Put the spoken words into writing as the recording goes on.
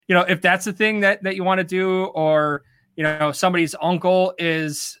if that's the thing that you want to do, or, somebody's uncle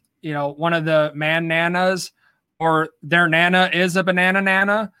is, one of the man nanas, or their nana is a banana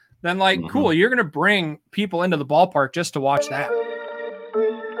nana, then cool, you're going to bring people into the ballpark just to watch that.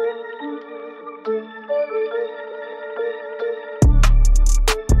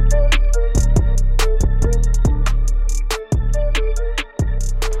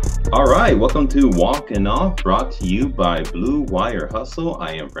 All right, welcome to Walking Off, brought to you by Blue Wire Hustle.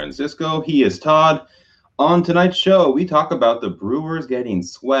 I am Francisco. He is Todd. On tonight's show, we talk about the Brewers getting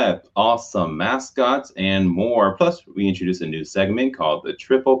swept, awesome mascots, and more. Plus, we introduce a new segment called the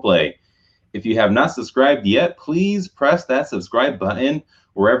Triple Play. If you have not subscribed yet, please press that subscribe button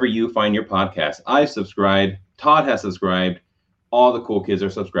wherever you find your podcast. I've subscribed. Todd has subscribed. All the cool kids are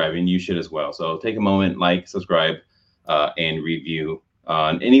subscribing. You should as well. So take a moment, subscribe, and review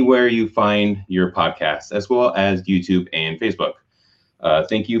on anywhere you find your podcasts, as well as YouTube and Facebook.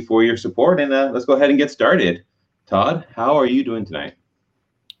 Thank you for your support, and let's go ahead and get started. Todd, how are you doing tonight?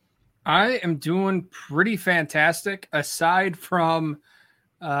 I am doing pretty fantastic, aside from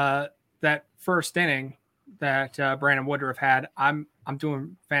that first inning that Brandon Woodruff had. I'm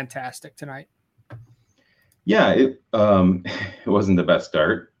doing fantastic tonight. Yeah, it wasn't the best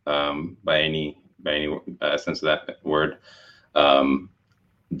start by any sense of that word.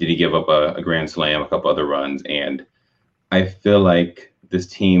 Did he give up a grand slam, a couple other runs? And I feel like this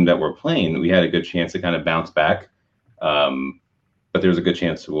team that we're playing, we had a good chance to kind of bounce back. But there's a good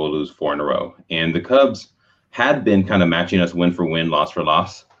chance we'll lose 4 in a row. And the Cubs had been kind of matching us win for win, loss for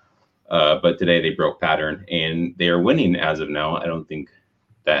loss. But today they broke pattern and they are winning as of now. I don't think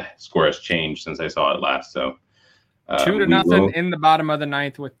that score has changed since I saw it last. So 2-0 in the bottom of the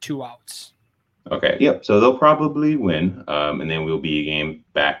ninth with 2 outs. Okay. Yep. So they'll probably win, and then we'll be a game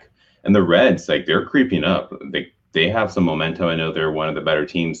back. And the Reds, they're creeping up. They have some momentum. I know they're one of the better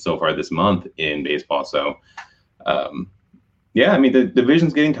teams so far this month in baseball. So, the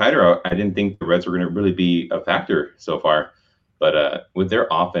division's getting tighter. I didn't think the Reds were going to really be a factor so far, but with their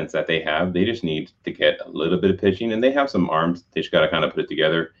offense that they have, they just need to get a little bit of pitching, and they have some arms. They just got to kind of put it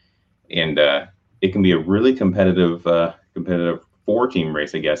together, and it can be a really competitive 4-team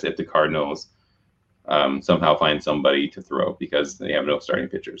race, I guess, if the Cardinals somehow find somebody to throw, because they have no starting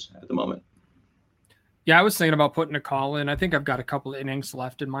pitchers at the moment. Yeah, I was thinking about putting a call in. I think I've got a couple of innings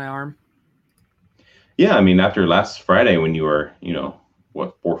left in my arm. Yeah, I mean, after last Friday when you were,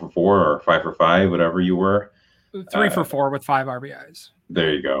 4 for 4 or 5 for 5, whatever you were. 3 for 4 with 5 RBIs.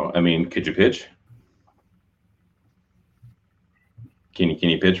 There you go. I mean, could you pitch? Can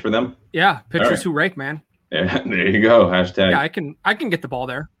you pitch for them? Yeah, pitchers who rake, man. Yeah, there you go. Hashtag. Yeah, I can get the ball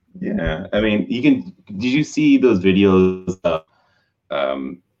there. Yeah, I mean, did you see those videos of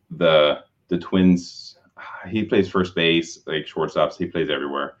the Twins? He plays first base, like shortstops. He plays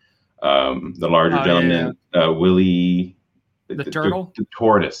everywhere. The larger gentleman, Willie, the turtle, the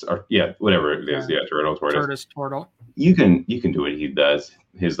tortoise, or whatever it is. Yeah, tortoise. Turtle. You can do what he does.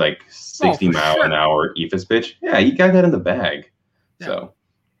 His 60-mile-an-hour eephus pitch. Yeah, you got that in the bag. Yeah. So,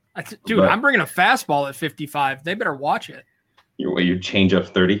 I'm bringing a fastball at 55. They better watch it. You change up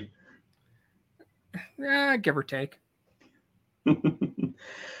 30? Yeah, give or take.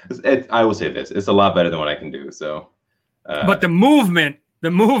 I will say this: it's a lot better than what I can do. So, but the movement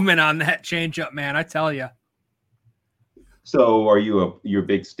on that changeup, man, I tell you. So, are you a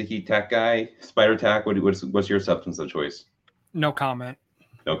big sticky tack guy? Spider tack? What's your substance of choice? No comment.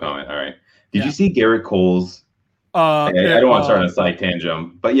 No comment. All right. Did you see Garrett Cole's? I don't want to start on a side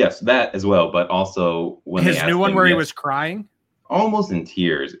tangent, but yes, that as well. But also when his new one where he was crying. Almost in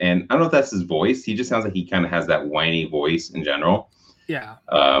tears, and I don't know if that's his voice. He just sounds like he kind of has that whiny voice in general. Yeah.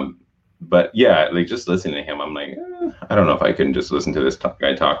 But yeah, just listening to him, I'm like, I don't know if I can just listen to this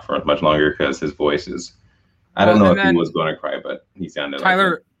guy talk for much longer, because his voice is. I don't know if he was going to cry, but he sounded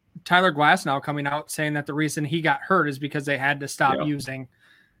Tyler Glass now coming out saying that the reason he got hurt is because they had to stop using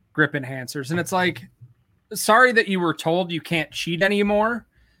grip enhancers, and it's like, sorry that you were told you can't cheat anymore,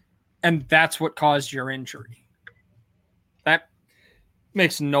 and that's what caused your injury. That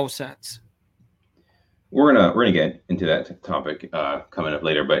makes no sense. We're gonna get into that topic coming up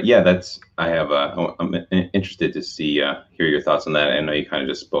later, but yeah, I'm interested to hear your thoughts on that. I know you kind of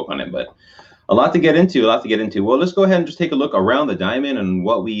just spoke on it, but a lot to get into. Well, let's go ahead and just take a look around the diamond and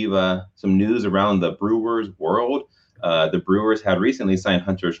what we've some news around the Brewers world. The Brewers had recently signed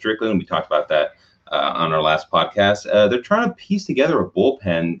Hunter Strickland. We talked about that on our last podcast. They're trying to piece together a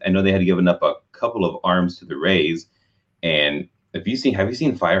bullpen. I know they had given up a couple of arms to the Rays, and have you seen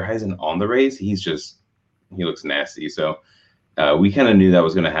Fireheisen on the Rays? He looks nasty. So we kind of knew that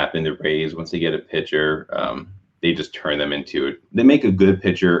was going to happen. The Rays, once they get a pitcher, they just turn them into – they make a good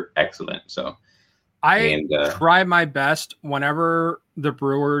pitcher excellent. So I try my best whenever the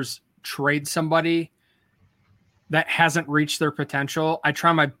Brewers trade somebody that hasn't reached their potential. I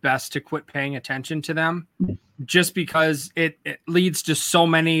try my best to quit paying attention to them just because it leads to so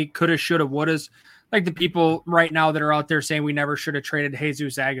many coulda, shoulda, wouldas. Like the people right now that are out there saying we never should have traded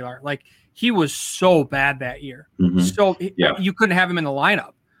Jesus Aguilar. Like he was so bad that year. So you couldn't have him in the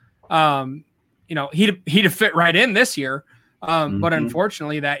lineup. He'd have fit right in this year. But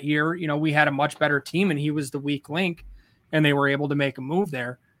unfortunately that year, we had a much better team and he was the weak link and they were able to make a move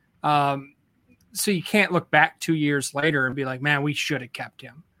there. So you can't look back 2 years later and be like, man, we should have kept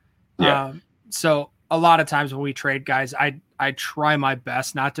him. So a lot of times when we trade guys, I try my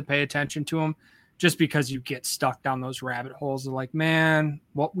best not to pay attention to them just because you get stuck down those rabbit holes of like, man,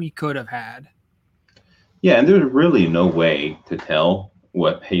 what we could have had. Yeah. And there's really no way to tell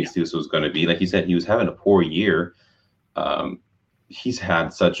what Jesus was going to be. Like you said, he was having a poor year. He's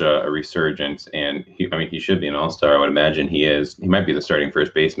had such a resurgence and he should be an all-star. I would imagine he is. He might be the starting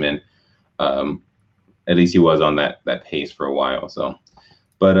first baseman. At least he was on that pace for a while. So,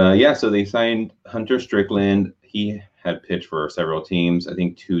 but so they signed Hunter Strickland. He had pitched for several teams. I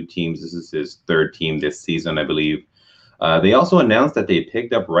think 2 teams. This is his 3rd team this season, I believe. They also announced that they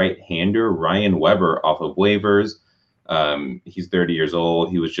picked up right-hander Ryan Weber off of waivers. He's 30 years old.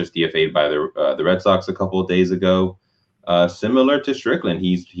 He was just DFA'd by the Red Sox a couple of days ago. Similar to Strickland,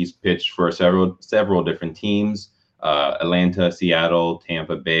 he's pitched for several different teams. Atlanta, Seattle,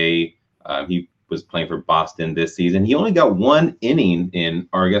 Tampa Bay. He was playing for Boston this season. He only got 1 inning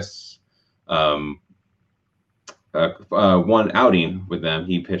one outing with them.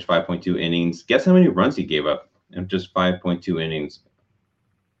 He pitched 5.2 innings. Guess how many runs he gave up in just 5.2 innings?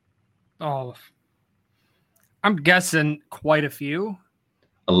 Oh, I'm guessing quite a few.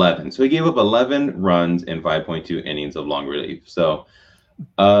 11. So he gave up 11 runs in 5.2 innings of long relief. So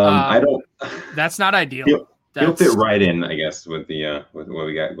I don't. That's not ideal. He'll fit right in, I guess, with what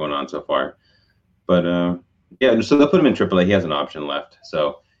we got going on so far. But so they'll put him in AAA. He has an option left,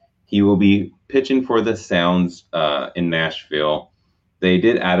 so he will be pitching for the Sounds in Nashville. They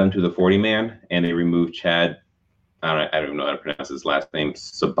did add him to the 40-man, and they removed Chad. I don't even know how to pronounce his last name.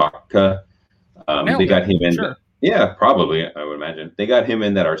 Sabaka. They got him in. Sure. Yeah, probably. I would imagine they got him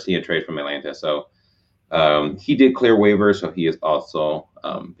in that Arcia trade from Atlanta. So he did clear waivers, so he is also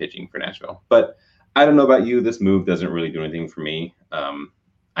pitching for Nashville. But I don't know about you. This move doesn't really do anything for me.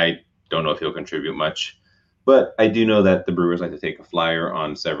 I don't know if he'll contribute much, but I do know that the Brewers like to take a flyer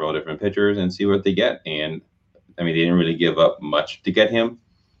on several different pitchers and see what they get. And I mean, they didn't really give up much to get him.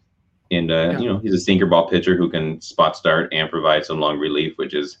 And he's a sinker ball pitcher who can spot start and provide some long relief,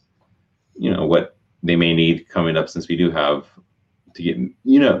 which is, what they may need coming up since we do have to get,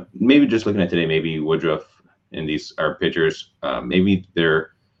 maybe just looking at today, maybe Woodruff and these are pitchers. Maybe they're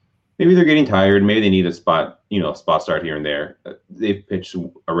getting tired. Maybe they need a spot start here and there. They've pitched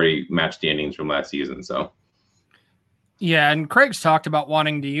already matched the innings from last season. So. Yeah. And Craig's talked about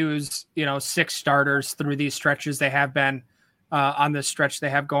wanting to use, 6 starters through these stretches. They have been on this stretch they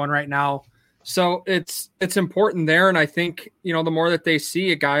have going right now. So it's important there. And I think, the more that they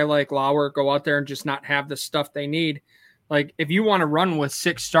see a guy like Lauer go out there and just not have the stuff they need, like if you want to run with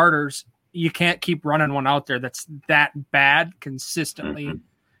 6 starters, you can't keep running one out there that's that bad consistently.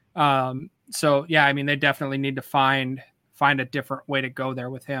 So yeah, I mean, they definitely need to find a different way to go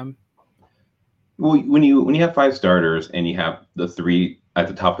there with him. Well, when you have 5 starters and you have the 3 at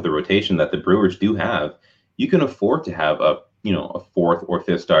the top of the rotation that the Brewers do have, you can afford to have a 4th or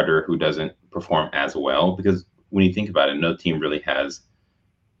 5th starter who doesn't perform as well, because when you think about it, no team really has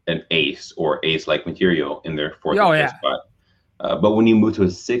an ace or ace-like material in their 4th or 5th spot. But when you move to a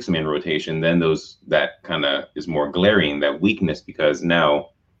 6-man rotation, then that kind of is more glaring, that weakness, because now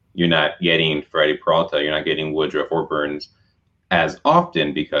you're not getting Freddie Peralta, you're not getting Woodruff or Burns as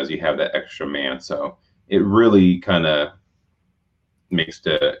often because you have that extra man. So it really kind of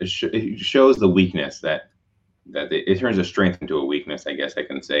it shows the weakness that it turns a strength into a weakness, I guess I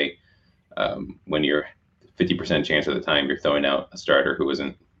can say, when you're 50% chance of the time you're throwing out a starter who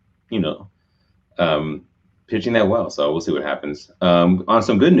isn't, pitching that well. So we'll see what happens. On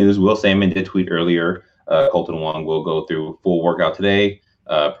some good news, Will Salmon did tweet earlier, Colton Wong will go through full workout today,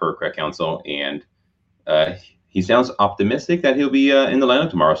 per Craig Counsell, and he sounds optimistic that he'll be in the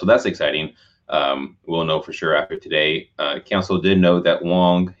lineup tomorrow. So that's exciting. We'll know for sure after today. Counsell did note that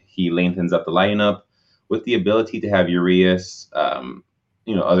Wong, he lengthens up the lineup with the ability to have Urias,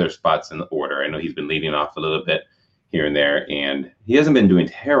 other spots in the order. I know he's been leading off a little bit here and there, and he hasn't been doing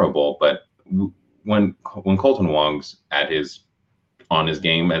terrible. But when Colton Wong's on his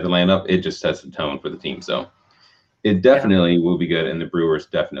game at the lineup, it just sets the tone for the team. So it definitely will be good. And the Brewers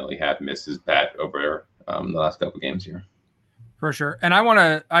definitely have missed his bat over the last couple of games here. For sure. And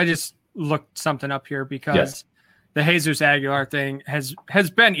I just looked something up here because the Jesus Aguilar thing has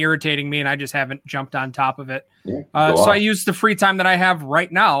been irritating me, and I just haven't jumped on top of it. Yeah, so I use the free time that I have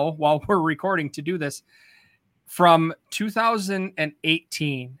right now while we're recording to do this. From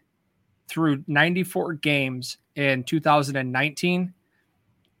 2018 through 94 games in 2019,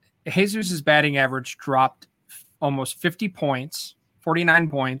 Jesus' batting average dropped almost 50 points, 49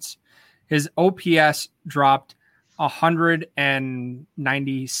 points. His OPS dropped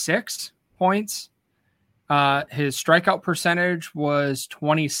 196 points. His strikeout percentage was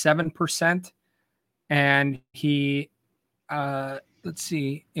 27%. And he,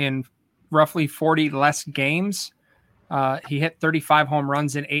 in roughly 40 less games, he hit 35 home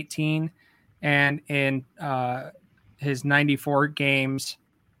runs in 18. And in his 94 games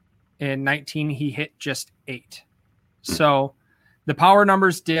in 19, he hit just 8. So the power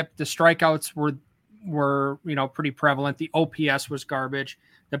numbers dipped. The strikeouts were pretty prevalent. The OPS was garbage.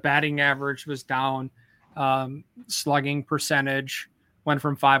 The batting average was down. Slugging percentage went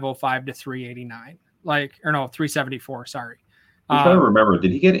from 505 to 389. 374. Sorry. I'm trying to remember.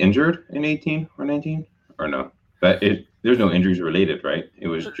 Did he get injured in 18 or 19 or no? There's no injuries related, right? It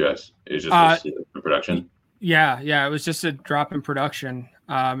was just the production. Yeah. It was just a drop in production.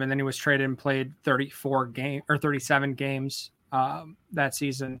 And then he was traded and played 37 games that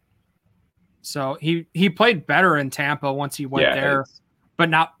season. So he played better in Tampa once he went there, but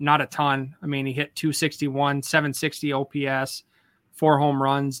not a ton. I mean, he hit 261, 760 OPS, 4 home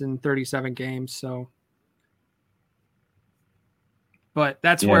runs in 37 games. So, but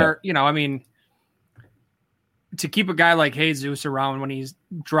that's where, to keep a guy like Jesus around when he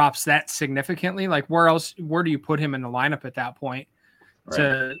drops that significantly, like where do you put him in the lineup at that point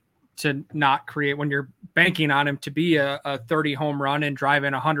to not create when you're banking on him to be a 30 home run and drive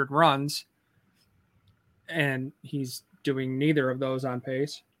in 100 runs, and he's doing neither of those on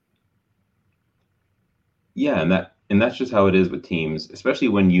pace. Yeah. And that's just how it is with teams, especially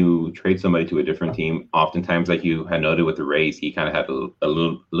when you trade somebody to a different team. Oftentimes, like you had noted with the Rays, he kind of had a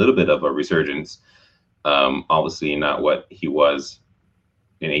little bit of a resurgence. Obviously not what he was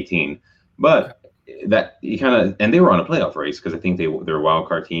in 18, but that he and they were on a playoff race because I think they're a wild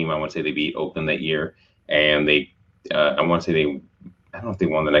card team. I want to say they beat Oakland that year, and I don't know if they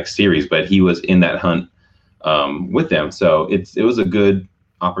won the next series, but he was in that hunt with them. So it was a good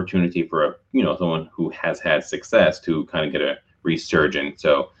opportunity for someone who has had success to kind of get a resurgence.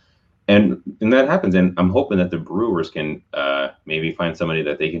 So and that happens, and I'm hoping that the Brewers can maybe find somebody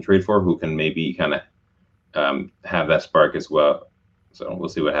that they can trade for who can maybe kind of have that spark as well. So we'll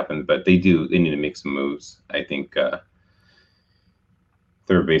see what happens, but they need to make some moves. I think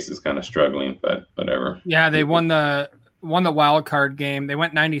third base is kind of struggling, but whatever. Yeah, they won the wild card game. They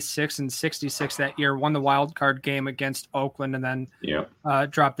went 96 and 66 that year, won the wild card game against Oakland, and then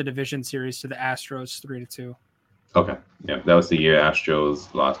dropped the division series to the Astros 3-2. Okay. Yeah, that was the year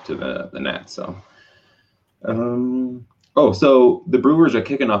Astros lost to the Nats. So so the Brewers are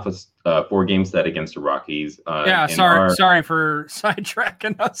kicking off a 4-game set against the Rockies. Sorry for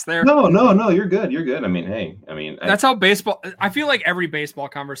sidetracking us there. No, you're good. You're good. I mean, that's how baseball. I feel like every baseball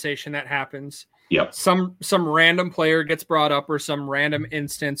conversation that happens. Yep. Some random player gets brought up or some random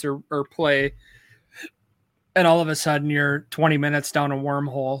instance or play, and all of a sudden you're 20 minutes down a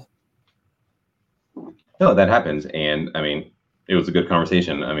wormhole. No, that happens, and I mean, it was a good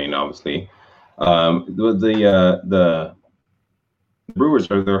conversation. I mean, obviously, the Brewers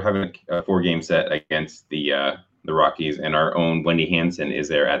they're having a 4-game set against the Rockies, and our own Wendy Hansen is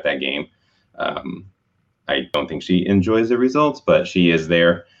there at that game. I don't think she enjoys the results, but she is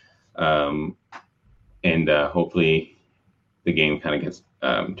there, and hopefully the game kind of gets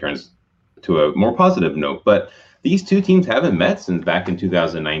turns to a more positive note. But these two teams haven't met since back in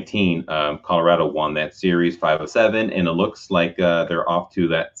 2019. Colorado won that series 5-7, and it looks like they're off to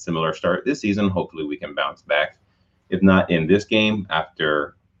that similar start this season. Hopefully we can bounce back. If not in this game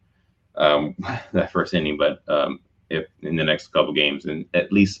after that first inning, but if in the next couple games, and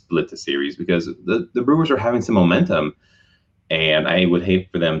at least split the series, because the Brewers are having some momentum, and I would hate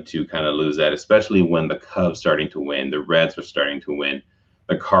for them to kind of lose that, especially when the Cubs starting to win, the Reds are starting to win,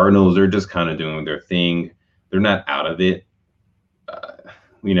 the Cardinals are just kind of doing their thing. They're not out of it.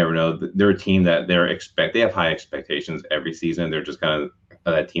 We never know. They're a team that they have high expectations every season. They're just kind of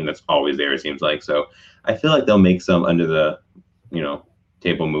that team that's always there, it seems like. So I feel like they'll make some under the,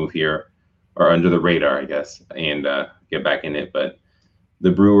 table move here, or under the radar, I guess, and get back in it. But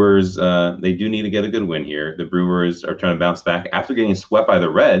the Brewers, they do need to get a good win here. The Brewers are trying to bounce back after getting swept by the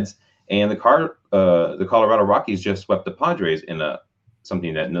Reds, And the Colorado Rockies just swept the Padres in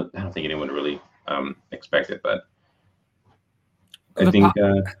something that I don't think anyone really expected, but I think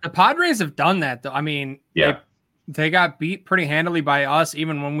the Padres have done that though. I mean, they got beat pretty handily by us,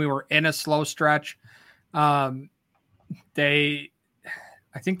 even when we were in a slow stretch. I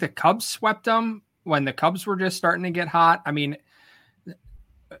think the Cubs swept them when the Cubs were just starting to get hot. I mean,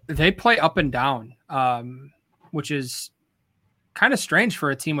 they play up and down, which is kind of strange for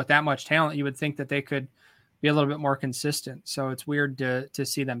a team with that much talent. You would think that they could be a little bit more consistent. So it's weird to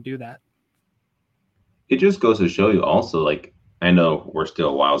see them do that. It just goes to show you also, like, I know we're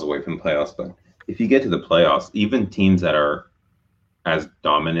still miles away from the playoffs, but if you get to the playoffs, even teams that are as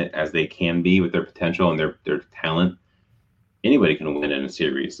dominant as they can be with their potential and their talent, anybody can win in a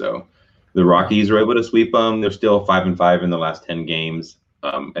series. So the Rockies were able to sweep them. They're still 5-5 in the last 10 games.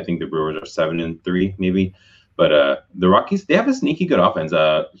 I think the Brewers are 7-3 maybe. But the Rockies, they have a sneaky good offense.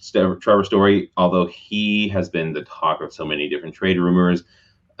 Trevor Story, although he has been the talk of so many different trade rumors,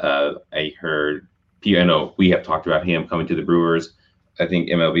 I know we have talked about him coming to the Brewers. I think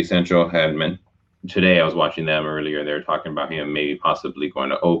MLB Central had meant today. I was watching them earlier. They were talking about him maybe possibly going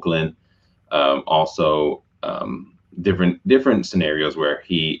to Oakland. Also, different scenarios where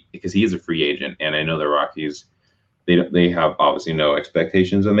because he is a free agent, and I know the Rockies. They have obviously no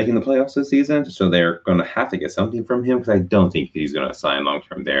expectations of making the playoffs this season, so they're going to have to get something from him, because I don't think he's going to sign long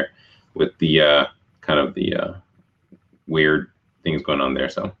term there with the kind of the weird things going on there.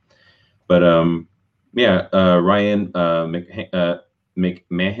 So, but Ryan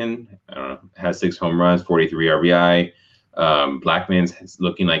McMahon, I don't know, has 6 home runs, 43 RBI. Blackman's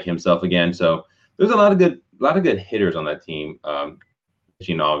looking like himself again. So there's a lot of good hitters on that team.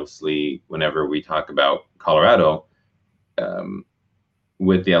 Obviously, whenever we talk about Colorado,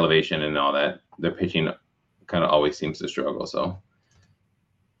 with the elevation and all that, their pitching kind of always seems to struggle. So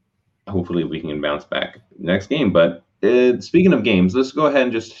hopefully we can bounce back next game. But speaking of games, let's go ahead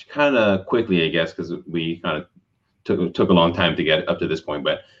and just kind of quickly, I guess, because we kind of took a long time to get up to this point.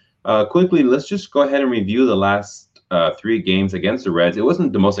 But quickly, let's just go ahead and review the last 3 games against the Reds. It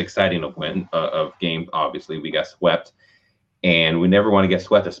wasn't the most exciting of games. Obviously, we got swept. And we never want to get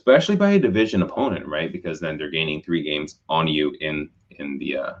swept, especially by a division opponent, right? Because then they're gaining 3 games on you in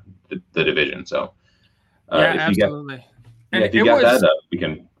the division. So, absolutely. If you got that, we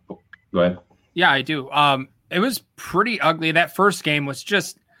can go ahead. Yeah, I do. It was pretty ugly. That first game was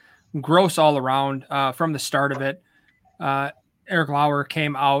just gross all around from the start of it. Eric Lauer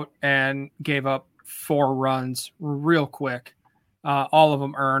came out and gave up 4 runs real quick. All of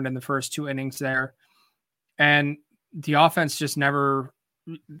them earned in the first 2 innings there. And the offense just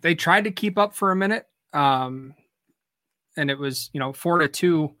they tried to keep up for a minute. And it was,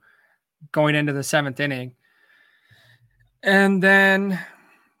 4-2 going into the 7th inning. And then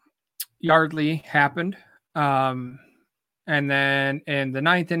Yardley happened. And then in the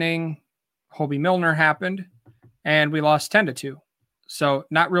 9th inning, Hobie Milner happened, and we lost 10-2. So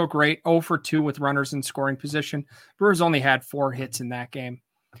not real great. 0-for-2 with runners in scoring position. Brewers only had 4 hits in that game.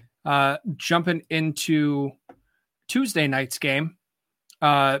 Jumping into Tuesday night's game,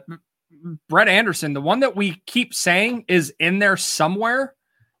 Brett Anderson, the one that we keep saying is in there somewhere,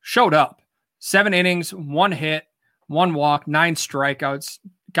 showed up. 7 innings, 1 hit, 1 walk, 9 strikeouts.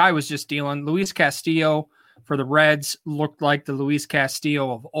 Guy was just dealing. Luis Castillo for the Reds looked like the Luis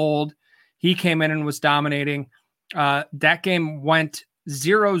Castillo of old. He came in and was dominating. That game went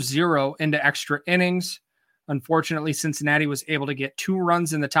 0-0 into extra innings. Unfortunately, Cincinnati was able to get 2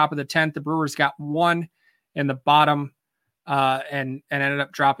 runs in the top of the 10th. The Brewers got 1 in the bottom and ended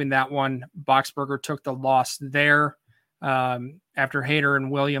up dropping that one. Boxberger took the loss there after Hader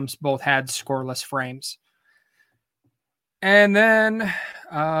and Williams both had scoreless frames. And then,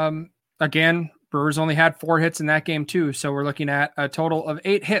 again, Brewers only had 4 hits in that game too. So we're looking at a total of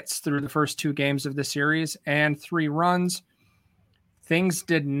 8 hits through the first 2 games of the series and 3 runs. Things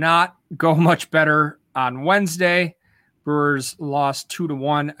did not go much better on Wednesday. Brewers lost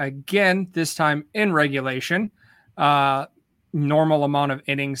 2-1 again, this time in regulation. Normal amount of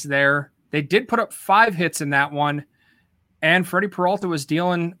innings there. They did put up 5 hits in that one. And Freddie Peralta was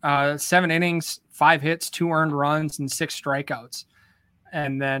dealing 7 innings, 5 hits, 2 earned runs, and 6 strikeouts.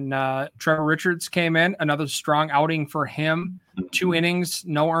 And then Trevor Richards came in, another strong outing for him. 2 innings,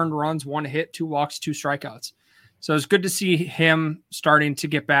 no earned runs, 1 hit, 2 walks, 2 strikeouts. So it's good to see him starting to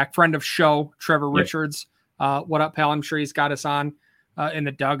get back. Friend of show, Trevor Richards. What up, pal? I'm sure he's got us on in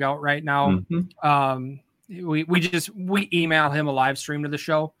the dugout right now. Mm-hmm. We email him a live stream to the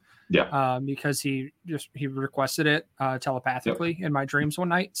show. Yeah. Because he requested it telepathically in my dreams one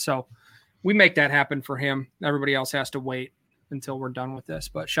night. So we make that happen for him. Everybody else has to wait. until we're done with this.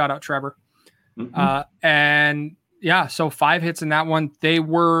 But shout out Trevor. Mhm. And yeah, so 5 hits in that one. They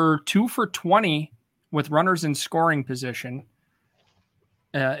were 2 for 20 with runners in scoring position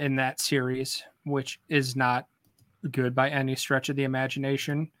in that series, which is not good by any stretch of the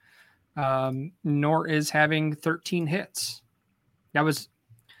imagination. Nor is having 13 hits. That was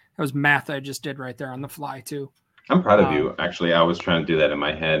math I just did right there on the fly too. I'm proud of you. Actually, I was trying to do that in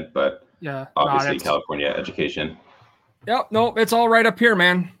my head, but yeah, obviously California education. Yep, no, it's all right up here,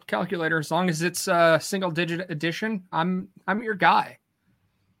 man. Calculator, as long as it's single digit addition, I'm your guy.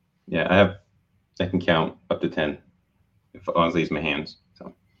 Yeah, I can count up to 10 as long as I use my hands.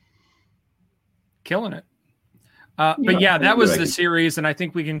 So killing it. But yeah, that was the series, and I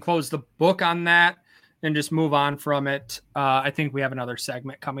think we can close the book on that and just move on from it. I think we have another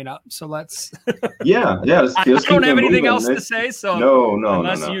segment coming up, so let's. yeah. I don't have anything else to say, so no,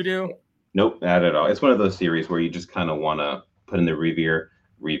 unless you do. Nope, not at all. It's one of those series where you just kind of want to put in the rear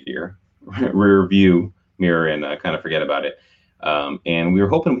view mirror and kind of forget about it. And we were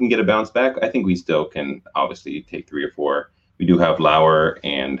hoping we can get a bounce back. I think we still can obviously take 3 or 4. We do have Lauer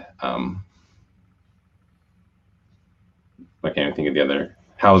and I can't even think of the other.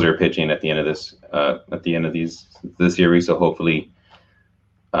 Hauser pitching at the end of this, this series. So hopefully,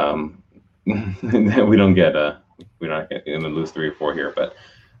 we don't get we're not going to lose 3 or 4 here. But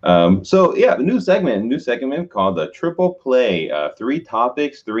so yeah, the new segment called the Triple Play. 3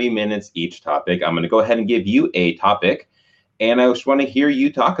 topics, 3 minutes each topic. I'm going to go ahead and give you a topic, and I just want to hear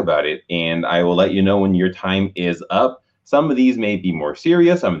you talk about it. And I will let you know when your time is up. Some of these may be more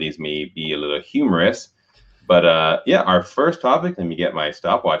serious. Some of these may be a little humorous. But yeah, our first topic, let me get my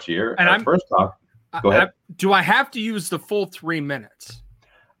stopwatch here. And first topic, go ahead. Do I have to use the full 3 minutes?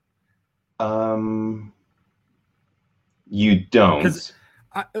 You don't.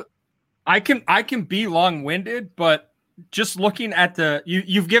 I can be long-winded, but just looking at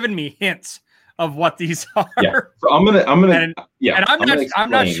you've given me hints of what these are. Yeah. So I'm gonna yeah. And I'm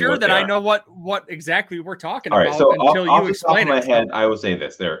not sure that I know what exactly we're talking about so until you explain it. Off the top of my head, I will say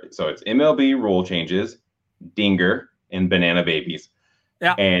this there. So it's MLB rule changes, Dinger, and banana babies.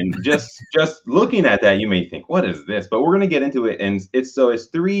 Yeah. And just looking at that, you may think, what is this? But we're going to get into it. And it's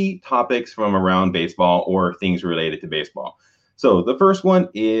 3 topics from around baseball or things related to baseball. So the first one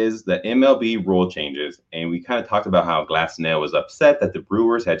is the MLB rule changes. And we kind of talked about how Glasnow was upset that the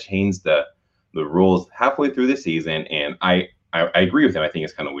Brewers had changed the rules halfway through the season. And I agree with him. I think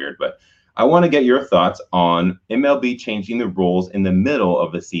it's kind of weird, but I want to get your thoughts on MLB changing the rules in the middle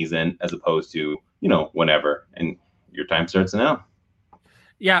of the season as opposed to, whenever. And your time starts now.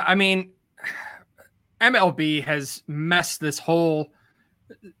 Yeah, I mean, MLB has messed this whole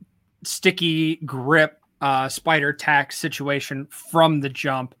sticky grip spider tack situation from the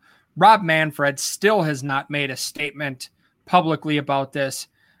jump. Rob Manfred still has not made a statement publicly about this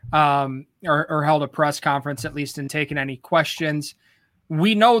or held a press conference, at least, and taken any questions.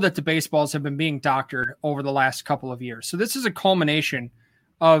 We know that the baseballs have been being doctored over the last couple of years. So this is a culmination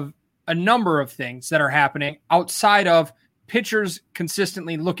of a number of things that are happening outside of pitchers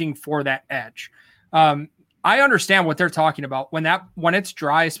consistently looking for that edge. I understand what they're talking about when it's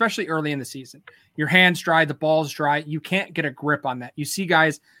dry, especially early in the season. Your hand's dry, the ball's dry. You can't get a grip on that. You see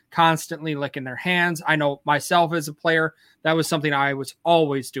guys constantly licking their hands. I know myself as a player, that was something I was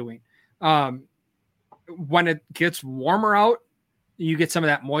always doing. When it gets warmer out, you get some of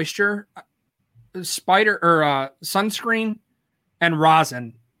that moisture. Sunscreen and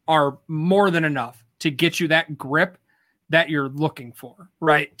rosin are more than enough to get you that grip that you're looking for,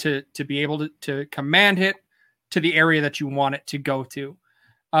 right? To be able to command it to the area that you want it to go to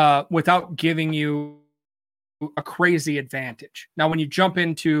without giving you a crazy advantage. Now, when you jump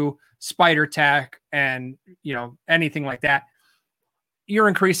into spider tack and, anything like that, you're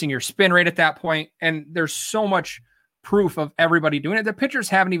increasing your spin rate at that point. And there's so much proof of everybody doing it. The pitchers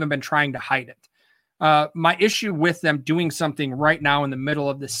haven't even been trying to hide it. My issue with them doing something right now in the middle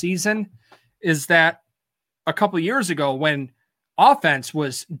of the season is that a couple of years ago when offense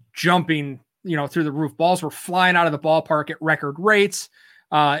was jumping, through the roof, balls were flying out of the ballpark at record rates.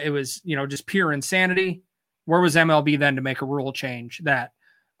 It was, just pure insanity. Where was MLB then to make a rule change that,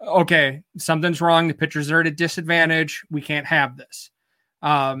 okay, something's wrong. The pitchers are at a disadvantage. We can't have this.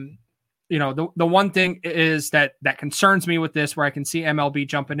 The one thing is that concerns me with this, where I can see MLB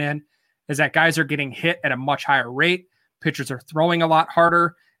jumping in, is that guys are getting hit at a much higher rate. Pitchers are throwing a lot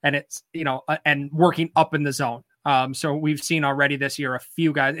harder, and it's, and working up in the zone. So we've seen already this year a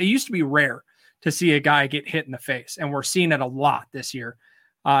few guys. It used to be rare to see a guy get hit in the face, and we're seeing it a lot this year.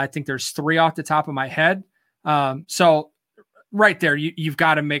 I think there's 3 off the top of my head. So right there, you've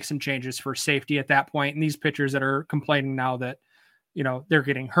got to make some changes for safety at that point. And these pitchers that are complaining now that, they're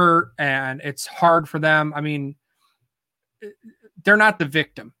getting hurt and it's hard for them. I mean, they're not the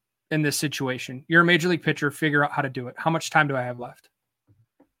victim in this situation. You're a major league pitcher. Figure out how to do it. How much time do I have left?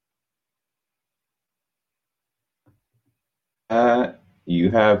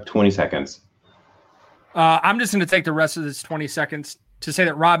 You have 20 seconds. I'm just going to take the rest of this 20 seconds to say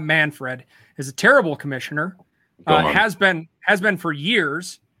that Rob Manfred is a terrible commissioner. Has been for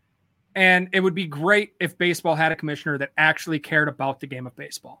years. And it would be great if baseball had a commissioner that actually cared about the game of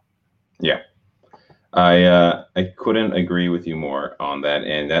baseball. Yeah. I couldn't agree with you more on that.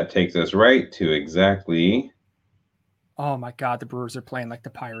 And that takes us right to exactly. Oh my God. The Brewers are playing like the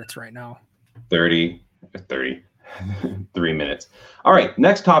Pirates right now. 3 minutes. All right.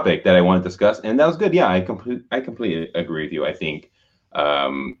 Next topic that I want to discuss. And that was good. Yeah, I completely agree with you. I think,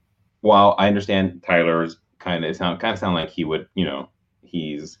 while I understand Tyler's kind of sound like he would,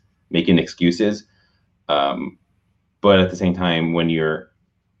 he's making excuses. But at the same time, when you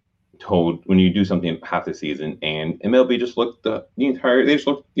do something half the season and MLB just looked they just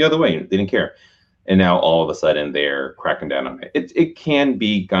looked the other way. They didn't care. And now all of a sudden they're cracking down on it. It can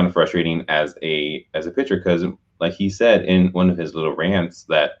be kind of frustrating as a pitcher, because like he said in one of his little rants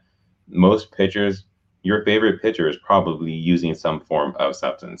that most pitchers, your favorite pitcher is probably using some form of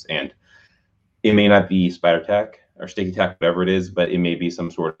substance. And it may not be spider tack or sticky tack, whatever it is, but it may be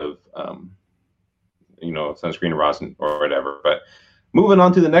some sort of, sunscreen or rosin or whatever. But moving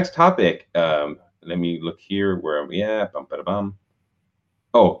on to the next topic. Let me look here. Where are we at?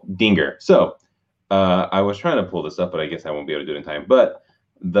 Oh, Dinger. So I was trying to pull this up, but I guess I won't be able to do it in time. But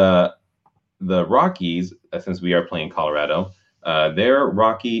the Rockies, since we are playing Colorado, their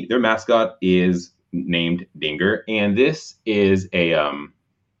mascot is named Dinger, and this is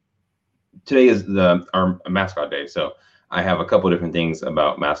today is our mascot day. So I have a couple of different things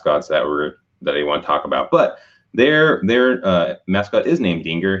about mascots that I want to talk about. But their mascot is named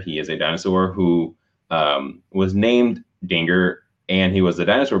Dinger. He is a dinosaur who was named Dinger, and he was a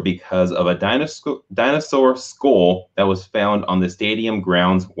dinosaur because of a dinosaur skull that was found on the stadium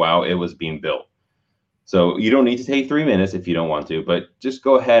grounds while it was being built. So you don't need to take 3 minutes if you don't want to, but just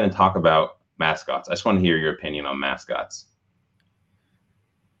go ahead and talk about mascots. I just want to hear your opinion on mascots.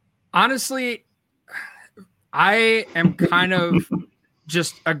 Honestly, I am kind of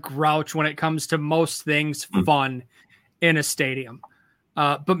just a grouch when it comes to most things fun in a stadium.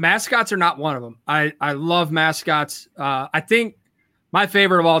 But mascots are not one of them. I love mascots. I think my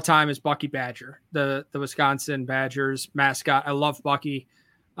favorite of all time is Bucky Badger, the Wisconsin Badgers mascot. I love Bucky.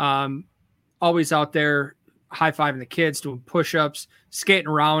 Always out there high-fiving the kids, doing push-ups, skating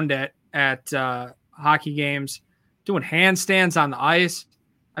around at hockey games, doing handstands on the ice.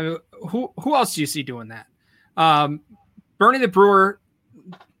 I mean, who else do you see doing that? Bernie the Brewer,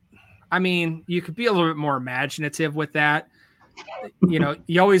 I mean, you could be a little bit more imaginative with that. You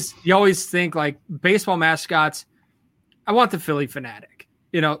always think like baseball mascots. I want the Philly Fanatic,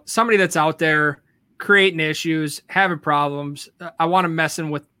 somebody that's out there creating issues, having problems. I want them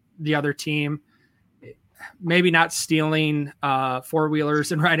messing with the other team, maybe not stealing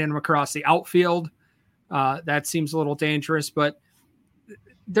four-wheelers and riding them across the outfield. That seems a little dangerous, but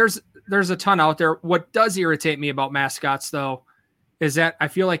there's a ton out there. What does irritate me about mascots, though, is that I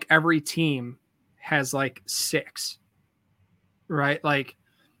feel like every team has like 6, right? Like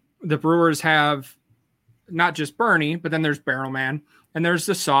the Brewers have not just Bernie, but then there's Barrelman and there's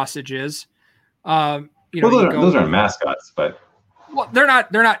the Sausages. Those are mascots, but they're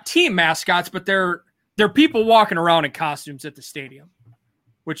not team mascots, but they're people walking around in costumes at the stadium,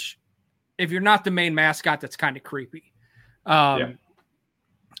 which if you're not the main mascot, that's kind of creepy. Yeah.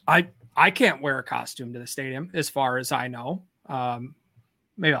 I can't wear a costume to the stadium as far as I know.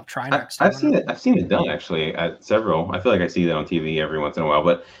 Maybe I'll try next time. I've seen it done actually at several. I feel like I see that on TV every once in a while,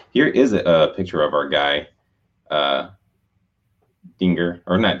 but here is a picture of our guy, Dinger,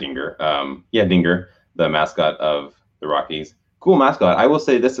 or not Dinger. Dinger, the mascot of the Rockies. Cool mascot. I will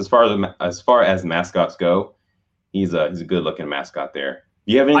say this, as far as mascots go, he's a good looking mascot there.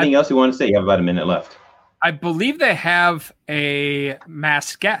 Do you have anything else you want to say? You have about a minute left. I believe they have a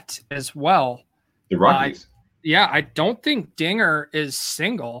mascot as well. The Rockies. I don't think Dinger is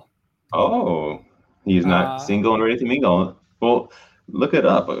single. Oh, he's not single and ready to mingle. Well, look it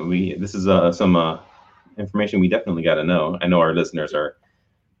up. This is some information we definitely got to know. I know our listeners are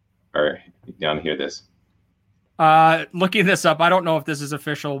down to hear this. Looking this up, I don't know if this is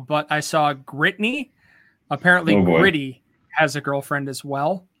official, but I saw Gritney. Apparently, Gritty has a girlfriend as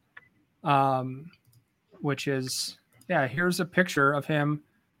well. Which is, here's a picture of him.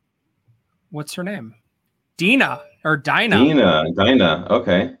 What's her name? Dina. or Dinah. Dinah.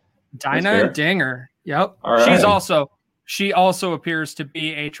 Okay. Dinah and Dinger. Yep. All right. She also appears to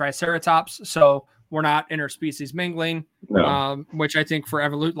be a Triceratops, so we're not interspecies mingling. No. Which I think for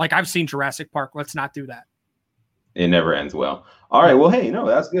evolution, like I've seen Jurassic Park. Let's not do that. It never ends well. All right. Well, hey, no,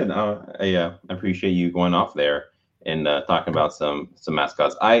 that's good. I appreciate you going off there and talking about some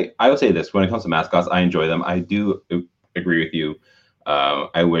mascots. I would say this: when it comes to mascots, I enjoy them. I do agree with you.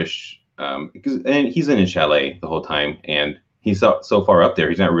 I wish because he's in his chalet the whole time, and he's so far up there,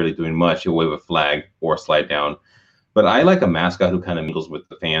 he's not really doing much. He'll wave a flag or slide down. But I like a mascot who kind of mingles with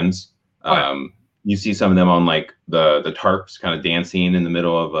the fans. You see some of them on like the tarps, kind of dancing in the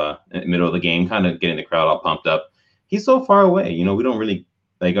middle of the game, kind of getting the crowd all pumped up. He's so far away. You know, we don't really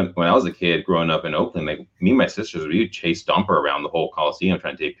like when I was a kid growing up in Oakland, like me and my sisters, we would chase Stomper around the whole Coliseum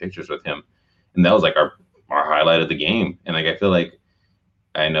trying to take pictures with him. And that was like our highlight of the game. And like I feel like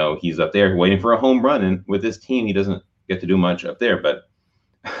I know he's up there waiting for a home run, and with this team, he doesn't get to do much up there. But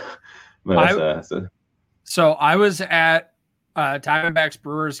so I was at Diamondbacks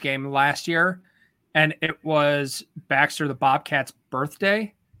Brewers game last year, and it was Baxter the Bobcat's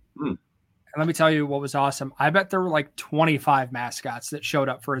birthday. And let me tell you what was awesome. I bet there were like 25 mascots that showed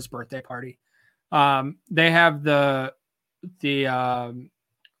up for his birthday party. They have the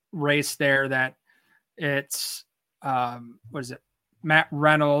race there that it's what is it? Matt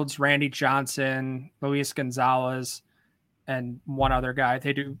Reynolds, Randy Johnson, Luis Gonzalez, and one other guy.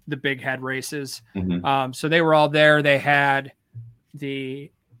 They do the big head races. So they were all there. They had the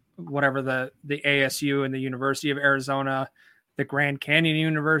ASU and the University of Arizona. The Grand Canyon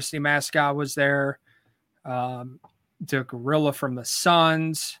University mascot was there. The gorilla from the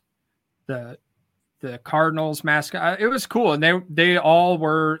Suns, the Cardinals mascot. It was cool. And they all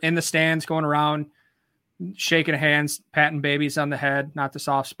were in the stands going around, shaking hands, patting babies on the head, not the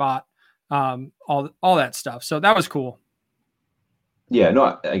soft spot, all that stuff. So that was cool. Yeah,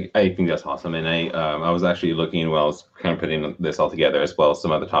 no, I think that's awesome. And I was actually looking while I was kind of putting this all together, as well as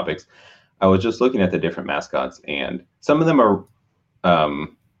some other topics. I was just looking at the different mascots, and some of them are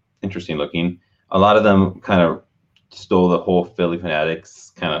interesting looking. A lot of them kind of stole the whole Philly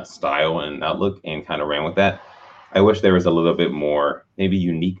Fanatics kind of style and outlook and kind of ran with that. I wish there was a little bit more maybe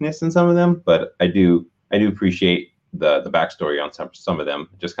uniqueness in some of them, but I do appreciate the backstory on some of them,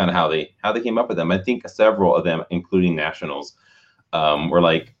 just kind of how they came up with them. I think several of them, including Nationals, were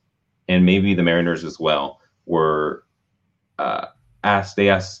like, and maybe the Mariners as well, were asked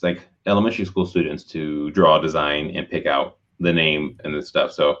like elementary school students to draw, design, and pick out the name and the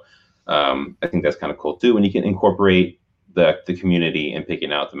stuff. So I think that's kind of cool too when you can incorporate the community in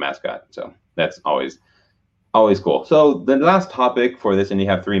picking out the mascot. So that's always cool. So the last topic for this, and you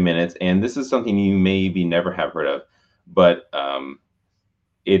have 3 minutes, and this is something you maybe never have heard of, but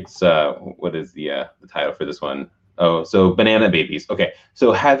it's what is the title for this one? Oh, so banana babies. Okay,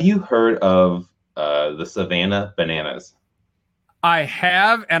 so have you heard of the Savannah bananas? I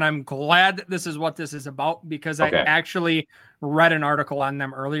have, and I'm glad that this is what this is about, because I actually read an article on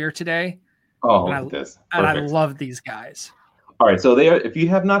them earlier today. Oh, look at this. And I love these guys. All right, so if you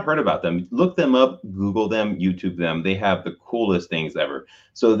have not heard about them, look them up, Google them, YouTube them. They have the coolest things ever.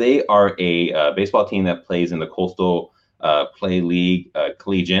 So they are a baseball team that plays in the Coastal Play League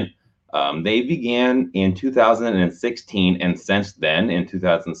Collegiate. They began in 2016, and since then, in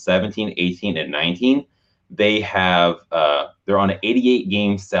 2017, 18, and 19, they have they're on an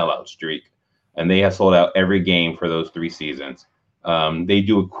 88-game sellout streak, and they have sold out every game for those 3 seasons. They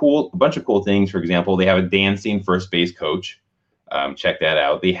do a bunch of cool things. For example, they have a dancing first base coach. Check that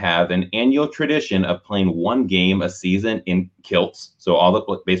out. They have an annual tradition of playing 1 game a season in kilts. So all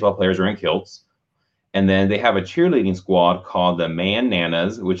the baseball players are in kilts. And then they have a cheerleading squad called the Man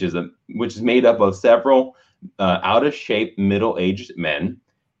Nanas, which is made up of several out of shape middle-aged men.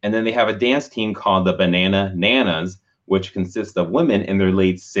 And then they have a dance team called the Banana Nanas, which consists of women in their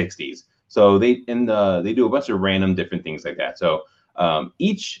late 60s. So they do a bunch of random different things like that. So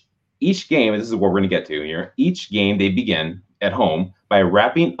each game, and this is what we're going to get to here, each game they begin at home by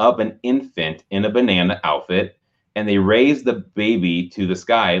wrapping up an infant in a banana outfit, and they raise the baby to the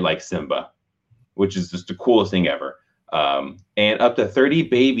sky like Simba, which is just the coolest thing ever. And up to 30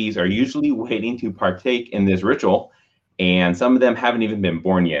 babies are usually waiting to partake in this ritual, and some of them haven't even been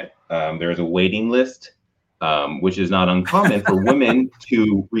born yet. There's a waiting list, which is not uncommon for women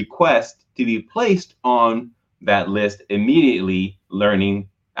to request to be placed on that list immediately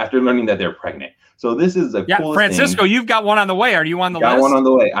after learning that they're pregnant. So this is a cool Francisco, thing. You've got one on the way. Are you on the list? Got one on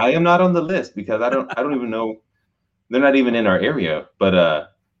the way. I am not on the list because I don't even know. They're not even in our area.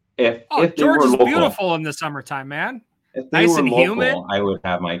 But if they George were is local, beautiful in the summertime, man. If they nice were and local, humid. I would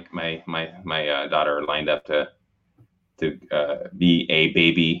have my daughter lined up to to be a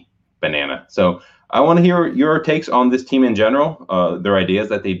baby banana. So I want to hear your takes on this team in general, their ideas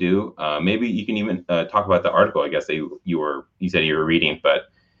that they do. Maybe you can even talk about the article, I guess, you said you were reading. But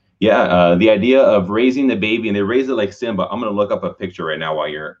yeah, the idea of raising the baby, and they raise it like Simba. I'm going to look up a picture right now while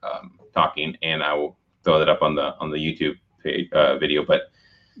you're talking, and I will throw that up on the YouTube video. But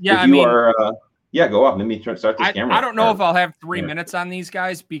yeah, go off. Let me start this camera. I don't know if I'll have 3 minutes on these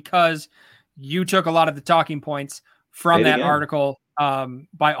guys because you took a lot of the talking points from that article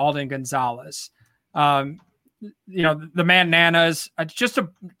by Alden Gonzalez. The man Nanas, just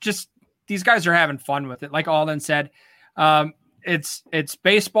these guys are having fun with it. Like Alden said, it's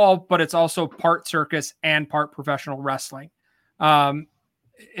baseball, but it's also part circus and part professional wrestling.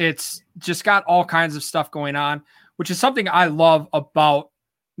 It's just got all kinds of stuff going on, which is something I love about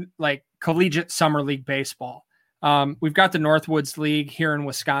like collegiate summer league baseball. We've got the Northwoods League here in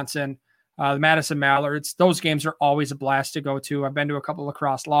Wisconsin, the Madison Mallards. Those games are always a blast to go to. I've been to a couple of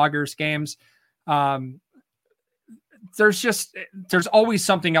lacrosse loggers games. There's always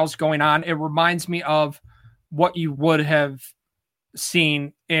something else going on. It reminds me of what you would have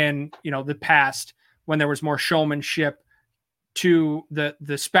seen in, the past when there was more showmanship to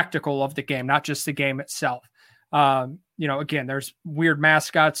the spectacle of the game, not just the game itself. Again, there's weird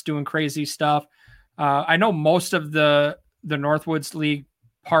mascots doing crazy stuff. I know most of the Northwoods League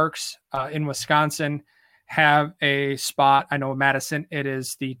parks in Wisconsin have a spot. I know in Madison, it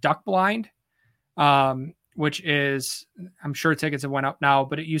is the Duck Blind, which is, I'm sure tickets have went up now,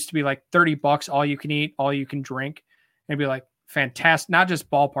 but it used to be like $30, all you can eat, all you can drink. It'd be like fantastic, not just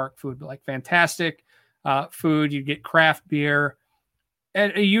ballpark food, but like fantastic food. You get craft beer,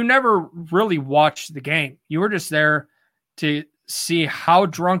 and you never really watched the game. You were just there to see how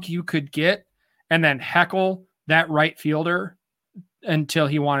drunk you could get and then heckle that right fielder until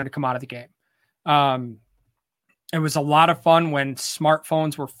he wanted to come out of the game. It was a lot of fun when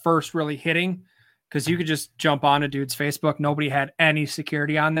smartphones were first really hitting, because you could just jump on a dude's Facebook. Nobody had any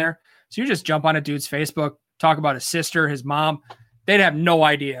security on there. So you just jump on a dude's Facebook, talk about his sister, his mom. They'd have no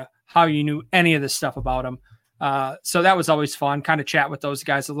idea how you knew any of this stuff about him. So that was always fun, kind of chat with those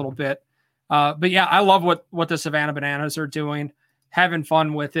guys a little bit. But yeah, I love what the Savannah Bananas are doing, having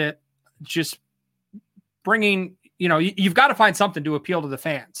fun with it, just bringing, you've got to find something to appeal to the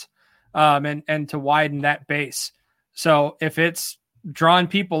fans and to widen that base. So if it's drawing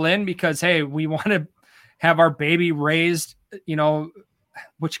people in because, hey, we want to have our baby raised,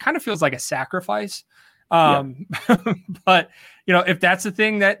 which kind of feels like a sacrifice. But, if that's the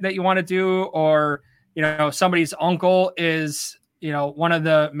thing that you want to do, or, somebody's uncle is, one of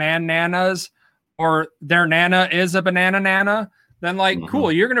the man nanas, or their nana is a banana nana, then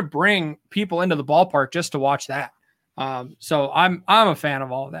cool, you're going to bring people into the ballpark just to watch that. So I'm a fan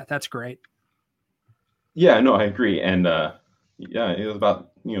of all of that. That's great. Yeah, no, I agree. And it was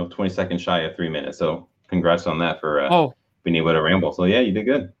about 20 seconds shy of 3 minutes. So congrats on that for being able to ramble. So yeah, you did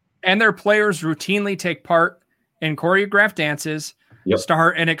good. And their players routinely take part in choreographed dances,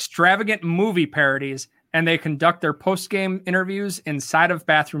 star in extravagant movie parodies, and they conduct their post-game interviews inside of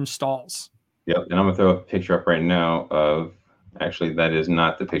bathroom stalls. Yep. And I'm gonna throw a picture up right now of, actually, that is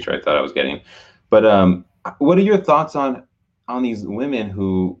not the picture I thought I was getting. But what are your thoughts on these women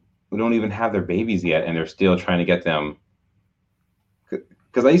who don't even have their babies yet, and they're still trying to get them?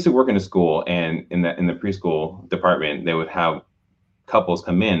 Because I used to work in a school, and in the preschool department, they would have couples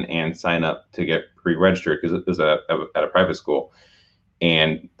come in and sign up to get pre-registered, because it was at a private school,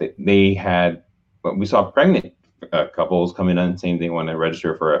 and we saw pregnant couples coming in saying they want to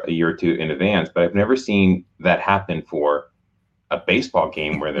register for a year or two in advance. But I've never seen that happen for a baseball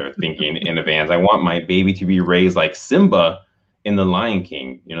game where they're thinking in advance, I want my baby to be raised like Simba in The Lion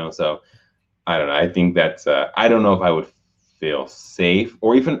King, So I don't know. I think that's I don't know if I would feel safe,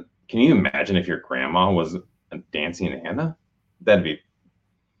 or even, can you imagine if your grandma was a dancing Anna? That'd be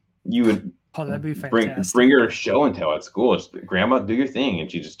fantastic. Bring her show and tell at school. Just, grandma, do your thing,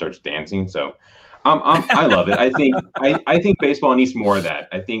 and she just starts dancing. So I love it. I think baseball needs more of that.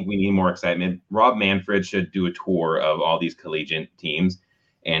 I think we need more excitement. Rob Manfred should do a tour of all these collegiate teams.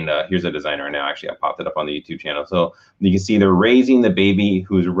 And here's a designer now. Actually, I popped it up on the YouTube channel. So you can see they're raising the baby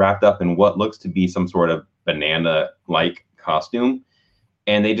who's wrapped up in what looks to be some sort of banana-like costume.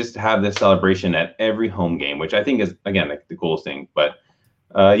 And they just have this celebration at every home game, which I think is, again, like the coolest thing. But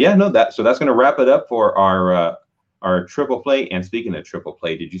so that's going to wrap it up for our triple play. And speaking of triple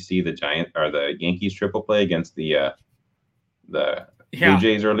play, did you see the Yankees triple play against the Blue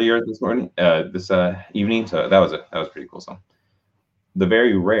Jays earlier this evening? So that was pretty cool. So the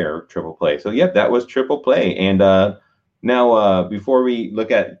very rare triple play. So that was triple play. And now before we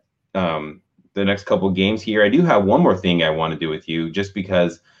look at the next couple games here. I do have one more thing I want to do with you, just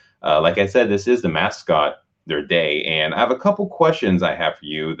because, like I said, this is the Mascot their day, and I have a couple questions I have for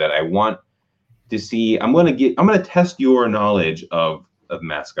you that I want to see. I'm going to test your knowledge of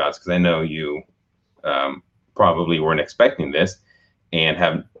mascots, because I know you probably weren't expecting this and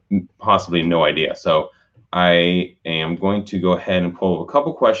have possibly no idea. So I am going to go ahead and pull a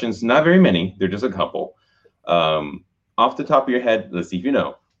couple questions, not very many, they're just a couple. Off the top of your head, let's see if you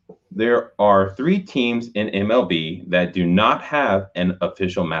know. There are 3 teams in MLB that do not have an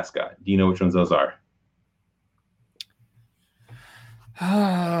official mascot. Do you know which ones those are?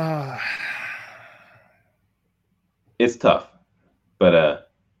 It's tough, but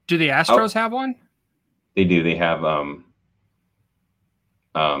do the Astros have one? They do. They have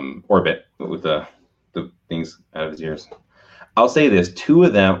Orbit with the things out of his ears. I'll say this: 2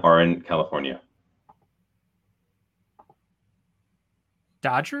 of them are in California.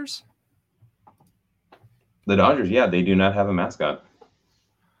 Dodgers? The Dodgers, yeah, they do not have a mascot.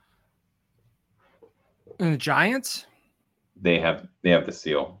 And the Giants? They have the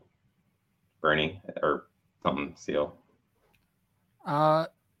seal, Bernie or something seal.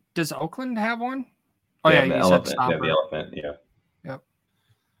 Does Oakland have one? Oh yeah, the elephant. They have the elephant. Yeah. Yep.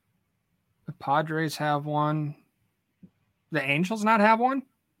 The Padres have one. The Angels not have one?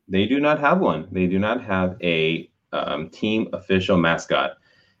 They do not have one. They do not have a team official mascot.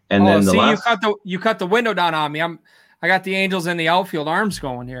 And then you cut the window down on me. I got the Angels in the outfield arms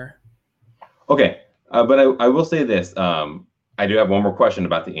going here. Okay, but I will say this. I do have one more question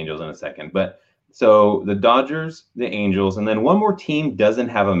about the Angels in a second. But so the Dodgers, the Angels, and then one more team doesn't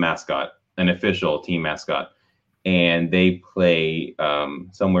have a mascot, an official team mascot, and they play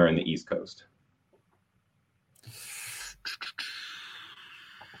somewhere in the East Coast.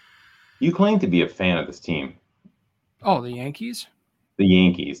 You claim to be a fan of this team. Oh, the Yankees? The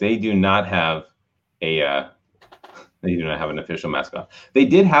Yankees. They do not have an official mascot. They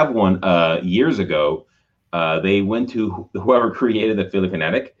did have one years ago. They went to whoever created the Phillie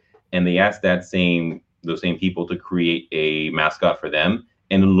Phanatic, and they asked those same people to create a mascot for them,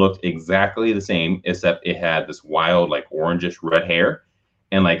 and it looked exactly the same, except it had this wild, like, orangish red hair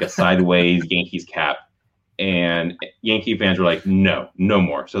and like a sideways Yankees cap. And Yankee fans were like, no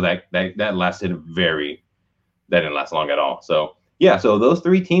more. So that lasted that didn't last long at all. So yeah, so those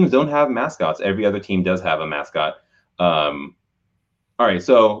 3 teams don't have mascots. Every other team does have a mascot. All right,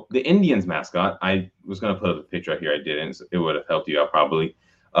 so the Indians mascot, I was going to put up a picture here. I didn't. So it would have helped you out probably.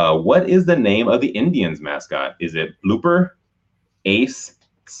 What is the name of the Indians mascot? Is it Blooper, Ace,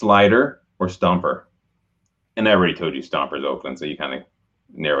 Slider, or Stomper? And I already told you Stomper's Oakland, so you kind of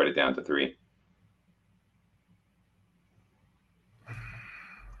narrowed it down to 3.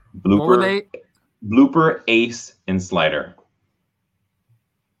 Blooper, Ace, and Slider.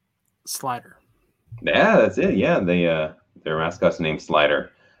 Slider. Yeah, that's it. Yeah, their mascot's named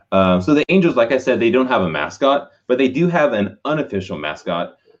Slider. So the Angels, like I said, they don't have a mascot, but they do have an unofficial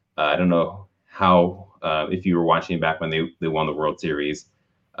mascot. I don't know how, if you were watching back when they won the World Series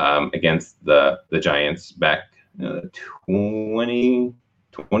against the Giants back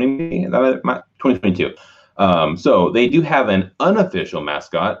 2022. So they do have an unofficial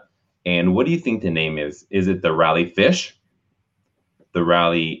mascot. And what do you think the name is? Is it the Rally Fish, the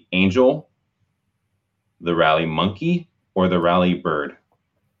Rally Angel, the Rally Monkey, or the Rally Bird?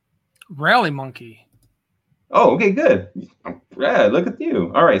 Rally Monkey. Oh, okay, good. Yeah, look at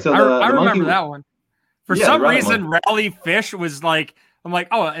you. All right, so I remember that one. For some reason, Monkey. Rally Fish was like, I'm like,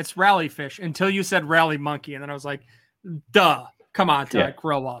 oh, it's Rally Fish, until you said Rally Monkey, and then I was like, duh, come on, Todd,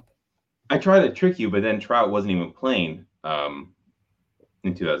 grow up. I tried to trick you, but then Trout wasn't even playing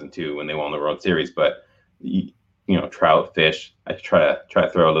in 2002 when they won the World Series. But you know, Trout, Fish. I try to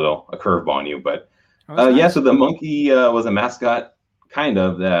throw a curveball on you, but nice. So the monkey was a mascot, kind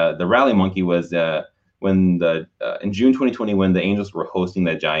of. The Rally Monkey was in June 2020 when the Angels were hosting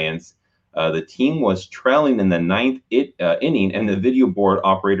the Giants. The team was trailing in the 9th inning, and the video board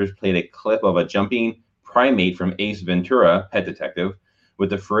operators played a clip of a jumping primate from Ace Ventura, Pet Detective,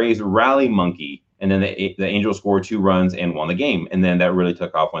 with the phrase "Rally Monkey." And then the Angels scored 2 runs and won the game. And then that really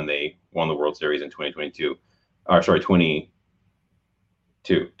took off when they won the World Series in 2002.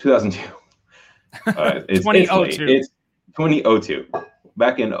 2002. It's 2002. It's 2002.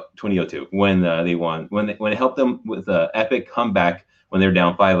 Back in 2002 when they won, when it helped them with an epic comeback when they were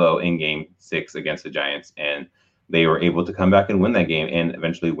down 5-0 in Game 6 against the Giants, and they were able to come back and win that game and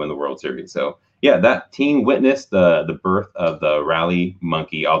eventually win the World Series. So yeah, that team witnessed the birth of the Rally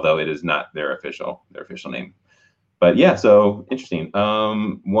Monkey, although it is not their official name. But yeah, so interesting.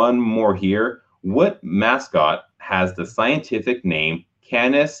 One more here. What mascot has the scientific name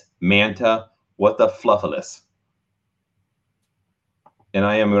Canis manta what the fluffalus? And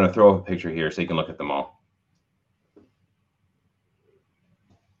I am going to throw up a picture here so you can look at them all.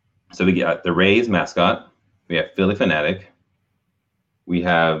 So we got the Rays mascot. We have Philly Fanatic. We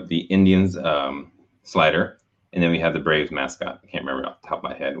have the Indians slider. And then we have the Braves mascot. I can't remember off the top of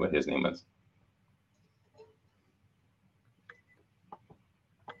my head what his name was.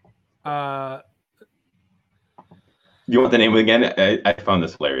 You want the name again? I found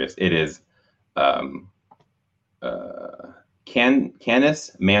this hilarious. It is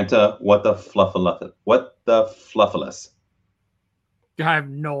Canis Manta. What the fluffalus? What the fluffalus? I have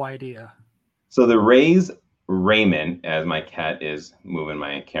no idea. So the Rays Raymond, as my cat is moving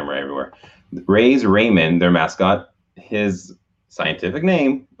my camera everywhere. Rays Raymond, their mascot, his scientific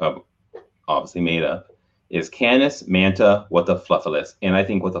name, obviously made up, is Canis Manta. What the fluffalus? And I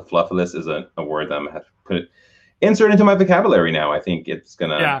think what the fluffalus is a word that I'm gonna have to insert into my vocabulary now. I think it's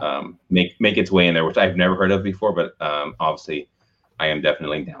gonna make its way in there, which I've never heard of before, but obviously I am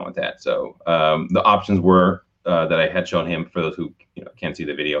definitely down with that. So the options were that I had shown him, for those who can't see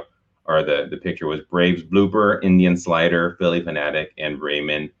the video, or the picture was Braves blooper, Indian slider, Philly Fanatic, and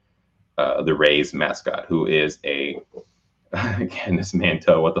Raymond, the Rays mascot, who is a Canis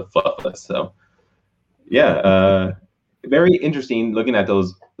Manta. What the fluffalus? So yeah, very interesting looking at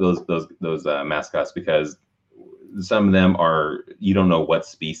those mascots, because some of them are, you don't know what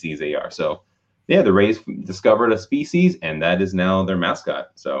species they are. So yeah, the Rays discovered a species, and that is now their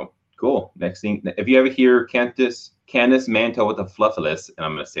mascot. So cool. Next thing, if you ever hear Canis Manta, what the fluffalus, and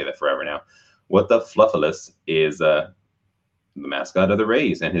I'm going to say that forever now, what the fluffalus is the mascot of the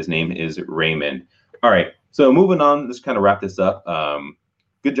Rays, and his name is Raymond. All right, so moving on, let's kind of wrap this up.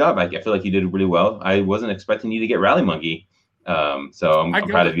 Good job. I feel like you did really well. I wasn't expecting you to get Rally Monkey, so I'm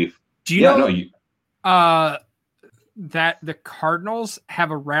proud of you. Do you know that the Cardinals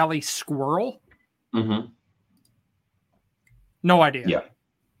have a Rally Squirrel? Mm-hmm. No idea.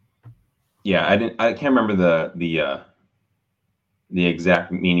 Yeah, I can't remember the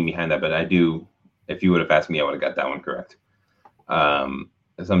exact meaning behind that, but I do. If you would have asked me, I would have got that one correct.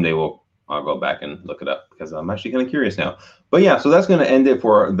 Someday I'll go back and look it up, because I'm actually kind of curious now. But yeah, so that's going to end it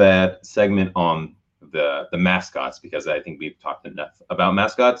for that segment on the mascots, because I think we've talked enough about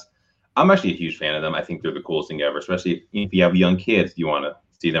mascots. I'm actually a huge fan of them. I think they're the coolest thing ever, especially if you have young kids. You want to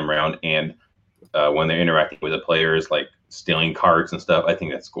see them around, and when they're interacting with the players, like stealing cards and stuff, I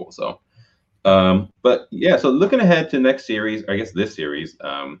think that's cool. So, but yeah, so looking ahead to next series, I guess this series,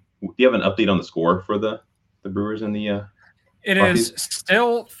 do you have an update on the score for the Brewers and the? It is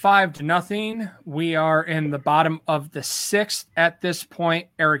still 5-0. We are in the bottom of the 6th at this point.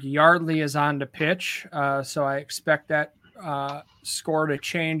 Eric Yardley is on to pitch, so I expect that score to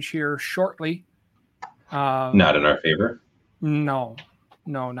change here shortly. Not in our favor? No,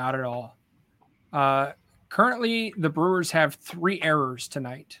 not at all. Currently, the Brewers have 3 errors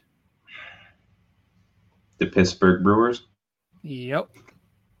tonight. The Pittsburgh Brewers? Yep.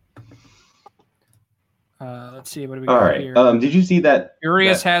 Let's see, what do we got right. here? Did you see that?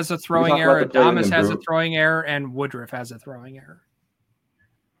 Urias has a throwing error, Adames has a throwing error, and Woodruff has a throwing error.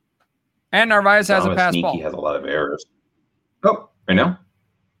 And Narvaez has a pass ball. Sneaky has a lot of errors. Oh, right now?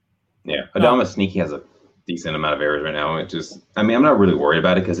 Yeah, Adames Sneaky has a decent amount of errors right now. It just, I'm not really worried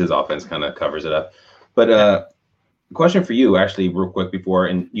about it, because his offense kind of covers it up. But question for you, actually, real quick before,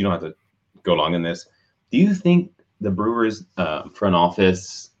 and you don't have to go long in this. Do you think the Brewers front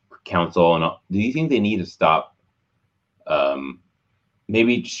office, council, and do you think they need to stop,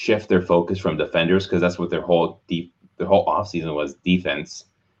 maybe shift their focus from defenders, because that's what their whole offseason was, defense?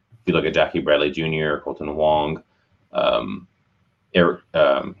 If you look at Jackie Bradley Jr., Colton Wong,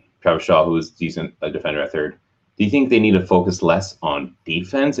 Travis Shaw, who is decent, a defender at third. Do you think they need to focus less on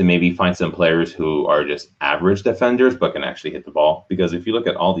defense and maybe find some players who are just average defenders but can actually hit the ball? Because if you look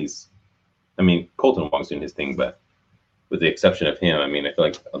at all these, Colton Wong's doing his thing, but with the exception of him, I feel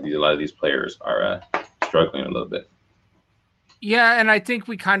like a lot of these players are struggling a little bit. Yeah, and I think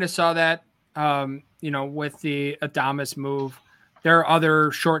we kind of saw that, with the Adames move. There are other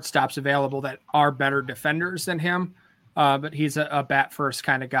shortstops available that are better defenders than him, but he's a bat-first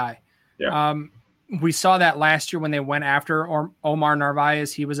kind of guy. Yeah. We saw that last year when they went after Omar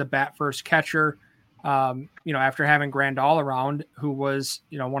Narvaez. He was a bat-first catcher, after having Grandal around, who was,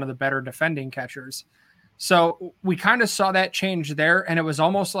 one of the better defending catchers. So we kind of saw that change there, and it was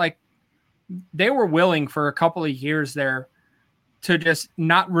almost like they were willing for a couple of years there to just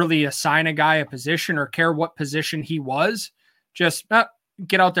not really assign a guy a position or care what position he was. Just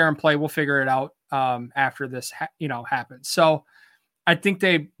get out there and play. We'll figure it out after this, happens. So I think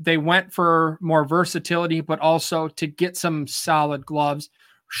they went for more versatility, but also to get some solid gloves.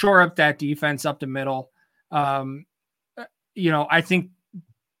 shore up that defense up the middle. I think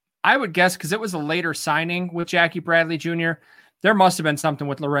I would guess, because it was a later signing with Jackie Bradley Jr., there must have been something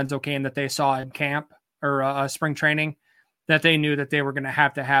with Lorenzo Cain that they saw in camp or spring training that they knew that they were going to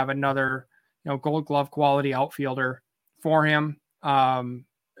have another, Gold Glove quality outfielder for him,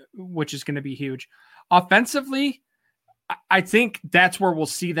 which is going to be huge. Offensively, I think that's where we'll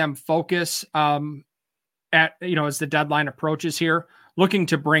see them focus as the deadline approaches here, looking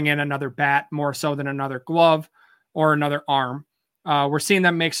to bring in another bat more so than another glove or another arm. We're seeing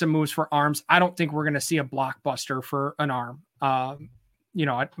them make some moves for arms. I don't think we're going to see a blockbuster for an arm.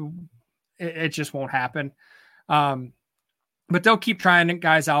 It just won't happen. But they'll keep trying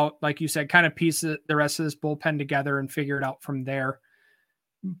guys out, like you said, kind of piece the rest of this bullpen together and figure it out from there.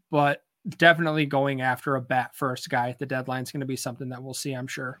 But definitely going after a bat first guy at the deadline is going to be something that we'll see, I'm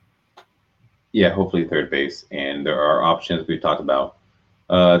sure. Yeah, hopefully third base. And there are options we've talked about.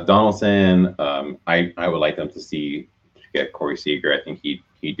 Donaldson, I would like them to get Corey Seager. I think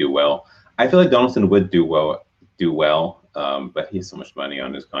he'd do well. I feel like Donaldson would do well, but he has so much money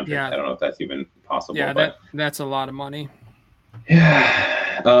on his contract. Yeah. I don't know if that's even possible. Yeah, that's a lot of money.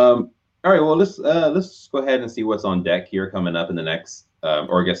 Yeah. All right. Well, let's go ahead and see what's on deck here coming up in the next,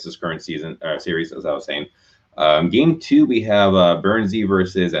 or I guess this current season series, as I was saying. Game 2, we have Bernsey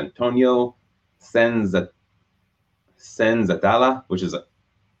versus Antonio Senzatala, which is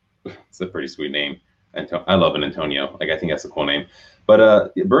it's a pretty sweet name. I love an Antonio. I think that's a cool name.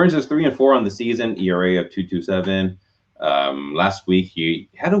 But Burns is 3-4 on the season, ERA of 2.27. Last week he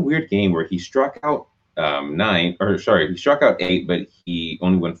had a weird game where he struck out he struck out 8, but he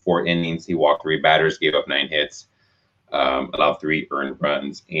only went 4 innings. He walked 3 batters, gave up 9 hits, allowed 3 earned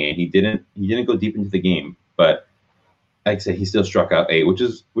runs, and he didn't go deep into the game. But like I said, he still struck out 8, which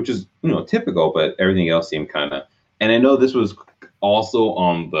is typical. But everything else seemed kind of. And I know this was also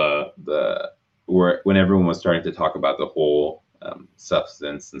on the when everyone was starting to talk about the whole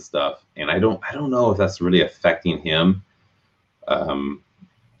substance and stuff, and I don't know if that's really affecting him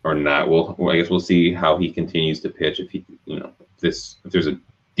or not. I guess we'll see how he continues to pitch if there's a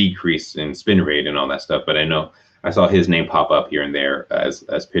decrease in spin rate and all that stuff. But I know I saw his name pop up here and there as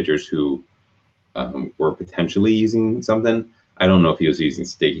pitchers who were potentially using something. I don't know if he was using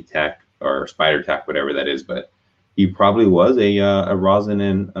sticky tack or spider tack, whatever that is, but he probably was a rosin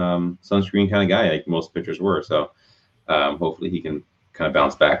and sunscreen kind of guy, like most pitchers were. So hopefully he can kind of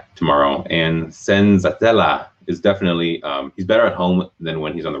bounce back tomorrow. And Senzatella is definitely he's better at home than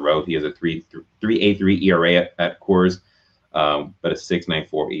when he's on the road. He has a 3.83 ERA at Coors, but a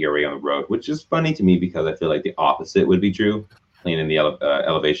 6.94 ERA on the road, which is funny to me because I feel like the opposite would be true playing in the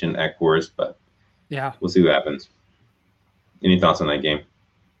elevation at Coors. But yeah, we'll see what happens. Any thoughts on that game?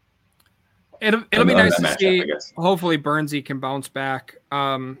 It'll be nice to see. Hopefully Bernsey can bounce back.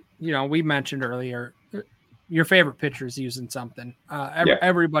 We mentioned earlier your favorite pitcher is using something.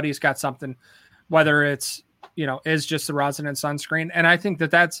 Everybody's got something, whether it's is just the rosin and sunscreen. And I think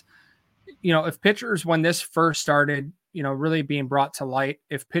that's if pitchers, when this first started, really being brought to light,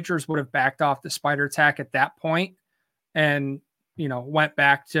 if pitchers would have backed off the spider tack at that point and went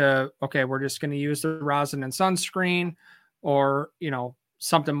back to, okay, we're just going to use the rosin and sunscreen, or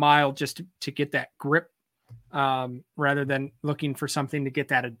something mild just to get that grip, rather than looking for something to get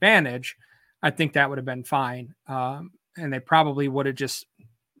that advantage, I think that would have been fine. And they probably would have just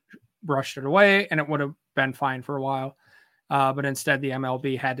brushed it away and it would have been fine for a while. But instead the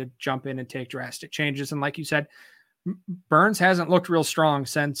MLB had to jump in and take drastic changes. And like you said, Burns hasn't looked real strong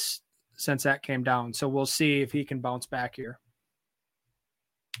since that came down. So we'll see if he can bounce back here.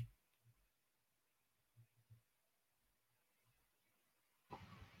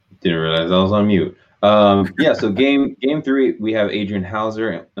 Didn't realize I was on mute. So game 3, we have Adrian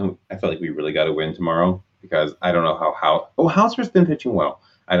Hauser. I feel like we really got to win tomorrow because I don't know how Hauser's been pitching well.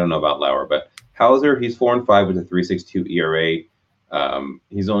 I don't know about Lauer, but Hauser, he's 4-5 with a 3.62 ERA.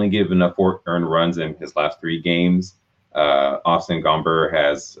 He's only given up 4 earned runs in his last 3 games. Austin Gomber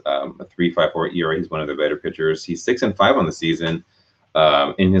has a 3.54 ERA. He's one of the better pitchers. He's 6-5 on the season.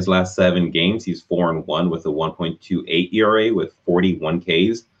 In his last 7 games, he's 4-1 with a 1.28 ERA with 41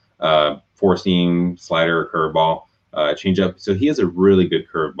 Ks. 4-seam, slider, curveball, changeup. So he has a really good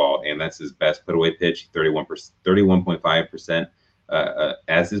curveball, and that's his best put away pitch, 31.5%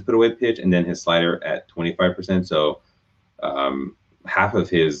 as his put away pitch, and then his slider at 25%. So half of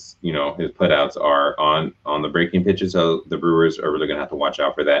his his putouts are on the breaking pitches. So the Brewers are really gonna have to watch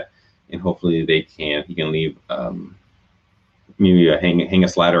out for that, and hopefully he can leave maybe hang a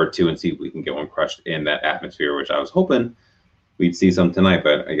slider or 2 and see if we can get one crushed in that atmosphere, which I was hoping we'd see some tonight,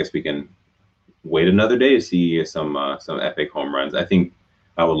 but I guess we can wait another day to see some epic home runs. I think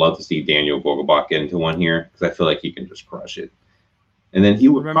I would love to see Daniel Vogelbach get into one here because I feel like he can just crush it. And then he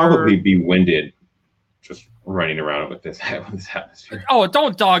would probably be winded just running around with this atmosphere. Oh,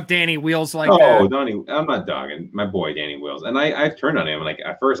 don't dog Danny Wheels like that. Oh, Donnie, I'm not dogging my boy Danny Wheels. And I've turned on him. Like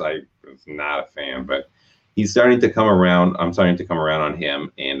at first I was not a fan, but he's starting to come around. I'm starting to come around on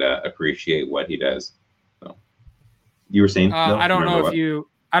him and appreciate what he does. So you were saying? I don't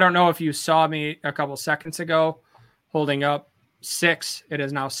know if you saw me a couple seconds ago holding up 6. It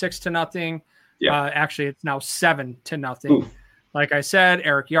is now 6-0. Yeah. Actually, it's now 7-0. Oof. Like I said,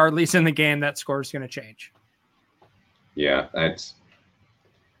 Eric Yardley's in the game. That score is going to change. Yeah, it's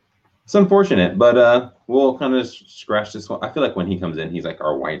unfortunate, but we'll kind of scratch this one. I feel like when he comes in, he's like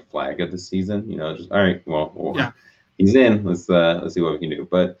our white flag of the season. You know, just all right. Well, yeah. He's in. Let's see what we can do.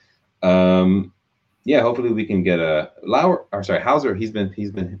 But yeah, hopefully we can get a Hauser. He's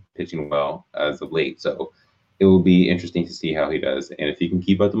been pitching well as of late, so it will be interesting to see how he does, and if he can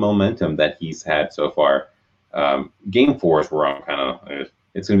keep up the momentum that he's had so far. Game 4 is where I'm kind of.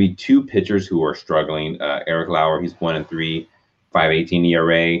 It's going to be 2 pitchers who are struggling. Eric Lauer, he's 1-3, 5.18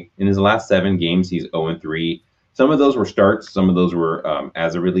 ERA. In his last 7 games, he's 0-3. Some of those were starts, some of those were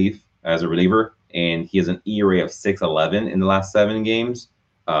as a reliever, and he has an ERA of 6.11 in the last 7 games.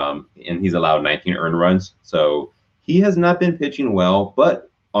 And he's allowed 19 earned runs, so he has not been pitching well.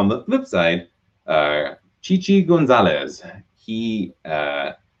 But on the flip side, Chichi Gonzalez, he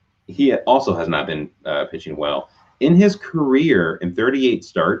also has not been pitching well. In his career, in 38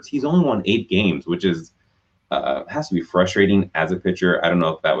 starts, he's only won 8 games, which is has to be frustrating as a pitcher. I don't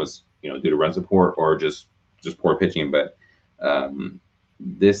know if that was due to run support or just poor pitching, but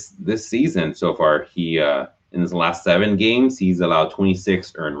this season so far, he in his last 7 games, he's allowed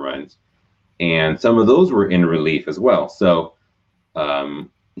 26 earned runs, and some of those were in relief as well. So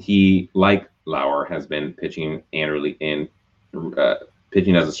he, like Lauer, has been pitching and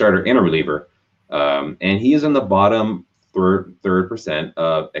pitching as a starter and a reliever, and he is in the bottom third percent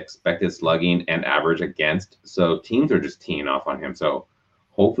of expected slugging and average against. So teams are just teeing off on him. So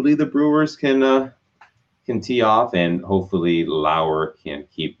hopefully the Brewers can tee off, and hopefully Lauer can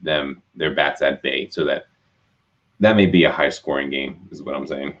keep their bats at bay, so that may be a high scoring game, is what I'm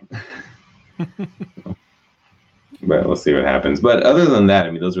saying. But let's see what happens. But other than that,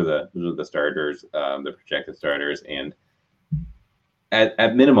 I mean, those are the starters, the projected starters, and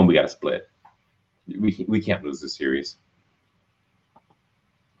at minimum we got to split. We can't lose this series.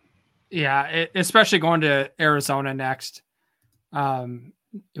 Yeah, especially going to Arizona next.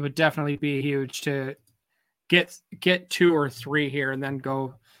 It would definitely be huge to get 2 or 3 here and then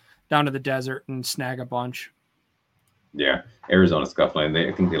go down to the desert and snag a bunch. Yeah, Arizona scuffling.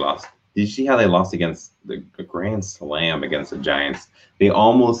 I think they lost. Did you see how they lost against the Grand Slam against the Giants? They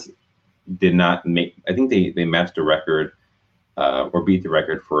almost did not make. I think they matched the record or beat the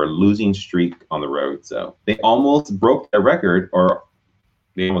record for a losing streak on the road. So they almost broke their record, or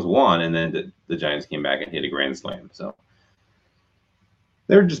they almost won, and then the Giants came back and hit a Grand Slam. So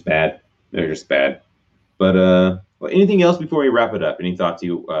they're just bad. But well, anything else before we wrap it up? Any thoughts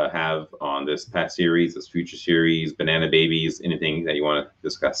you have on this past series, this future series, Banana Babies? Anything that you want to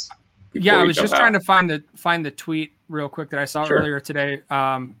discuss? Yeah, I was just trying to find the tweet real quick that I saw earlier today,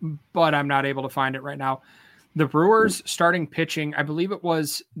 but I'm not able to find it right now. The Brewers starting pitching, I believe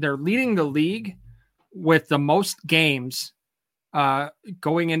they're leading the league with the most games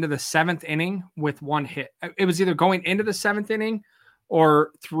going into the 7th inning with 1 hit. It was either going into the 7th inning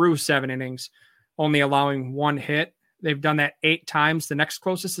or through 7 innings, only allowing 1 hit. They've done that 8 times. The next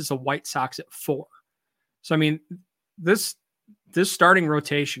closest is the White Sox at 4. So, I mean, this starting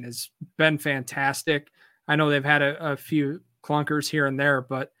rotation has been fantastic. I know they've had a few clunkers here and there,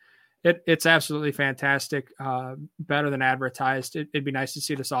 but it's absolutely fantastic. Better than advertised. It'd be nice to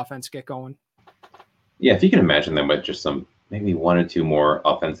see this offense get going. Yeah, if you can imagine them with just maybe 1 or 2 more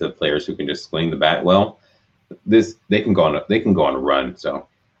offensive players who can just swing the bat well, they can go on a run. So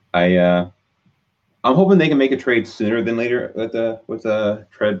I'm hoping they can make a trade sooner than later with the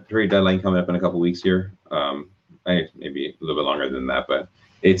trade deadline coming up in a couple weeks here. Maybe a little bit longer than that, but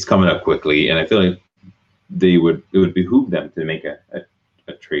it's coming up quickly, and I feel like it would behoove them to make a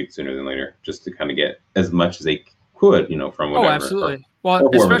trade sooner than later, just to kind of get as much as they could, from whatever. Oh, absolutely.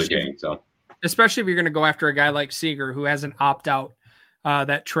 Especially if you're going to go after a guy like Seager, who has an opt-out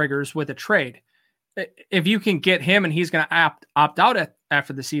that triggers with a trade. If you can get him and he's going to opt out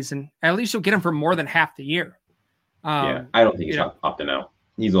after the season, at least you'll get him for more than half the year. I don't think he's opting out.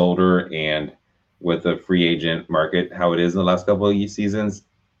 He's older, and with the free agent market, how it is in the last couple of seasons,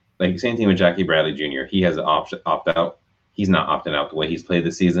 like same thing with Jackie Bradley Jr. He has an opt out. He's not opting out the way he's played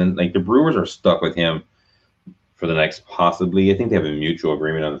this season. Like the Brewers are stuck with him for the next possibly. I think they have a mutual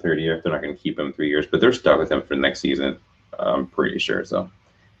agreement on the 3rd year. They're not going to keep him 3 years, but they're stuck with him for the next season. I'm pretty sure. So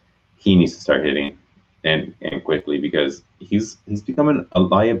he needs to start hitting and quickly, because he's becoming a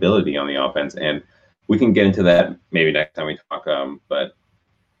liability on the offense, and we can get into that maybe next time we talk. But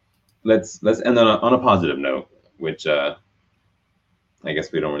let's end on a positive note, which I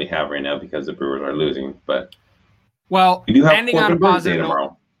guess we don't really have right now because the Brewers are losing. But well, we do have ending on a positive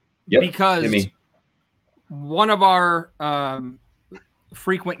note, yep, because one of our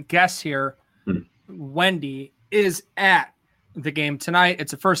frequent guests here, Wendy, is at the game tonight.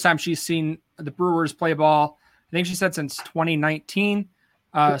 It's the first time she's seen the Brewers play ball, I think she said since 2019.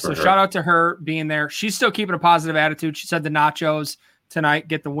 So shout out to her being there. She's still keeping a positive attitude. She said the Nachos tonight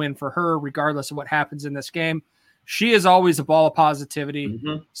get the win for her, regardless of what happens in this game. She is always a ball of positivity.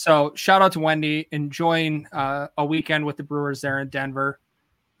 Mm-hmm. So shout out to Wendy, enjoying a weekend with the Brewers there in Denver,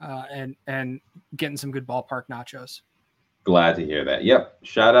 and getting some good ballpark nachos. Glad to hear that. Yep.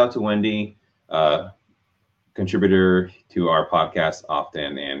 Shout out to Wendy, contributor to our podcast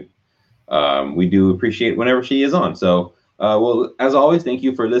often, and we do appreciate whenever she is on. So, well, as always, thank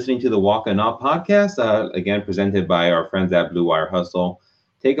you for listening to the Walk and Off podcast, again, presented by our friends at Blue Wire Hustle.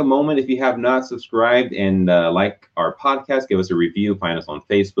 Take a moment, if you have not subscribed and like our podcast, give us a review. Find us on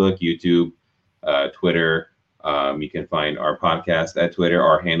Facebook, YouTube, Twitter. You can find our podcast at Twitter.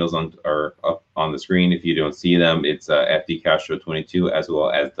 Our handles are up on the screen. If you don't see them, it's FD Castro 22 as well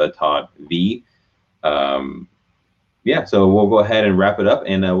as the Todd V. Yeah, so we'll go ahead and wrap it up,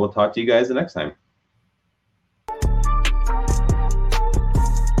 and we'll talk to you guys the next time.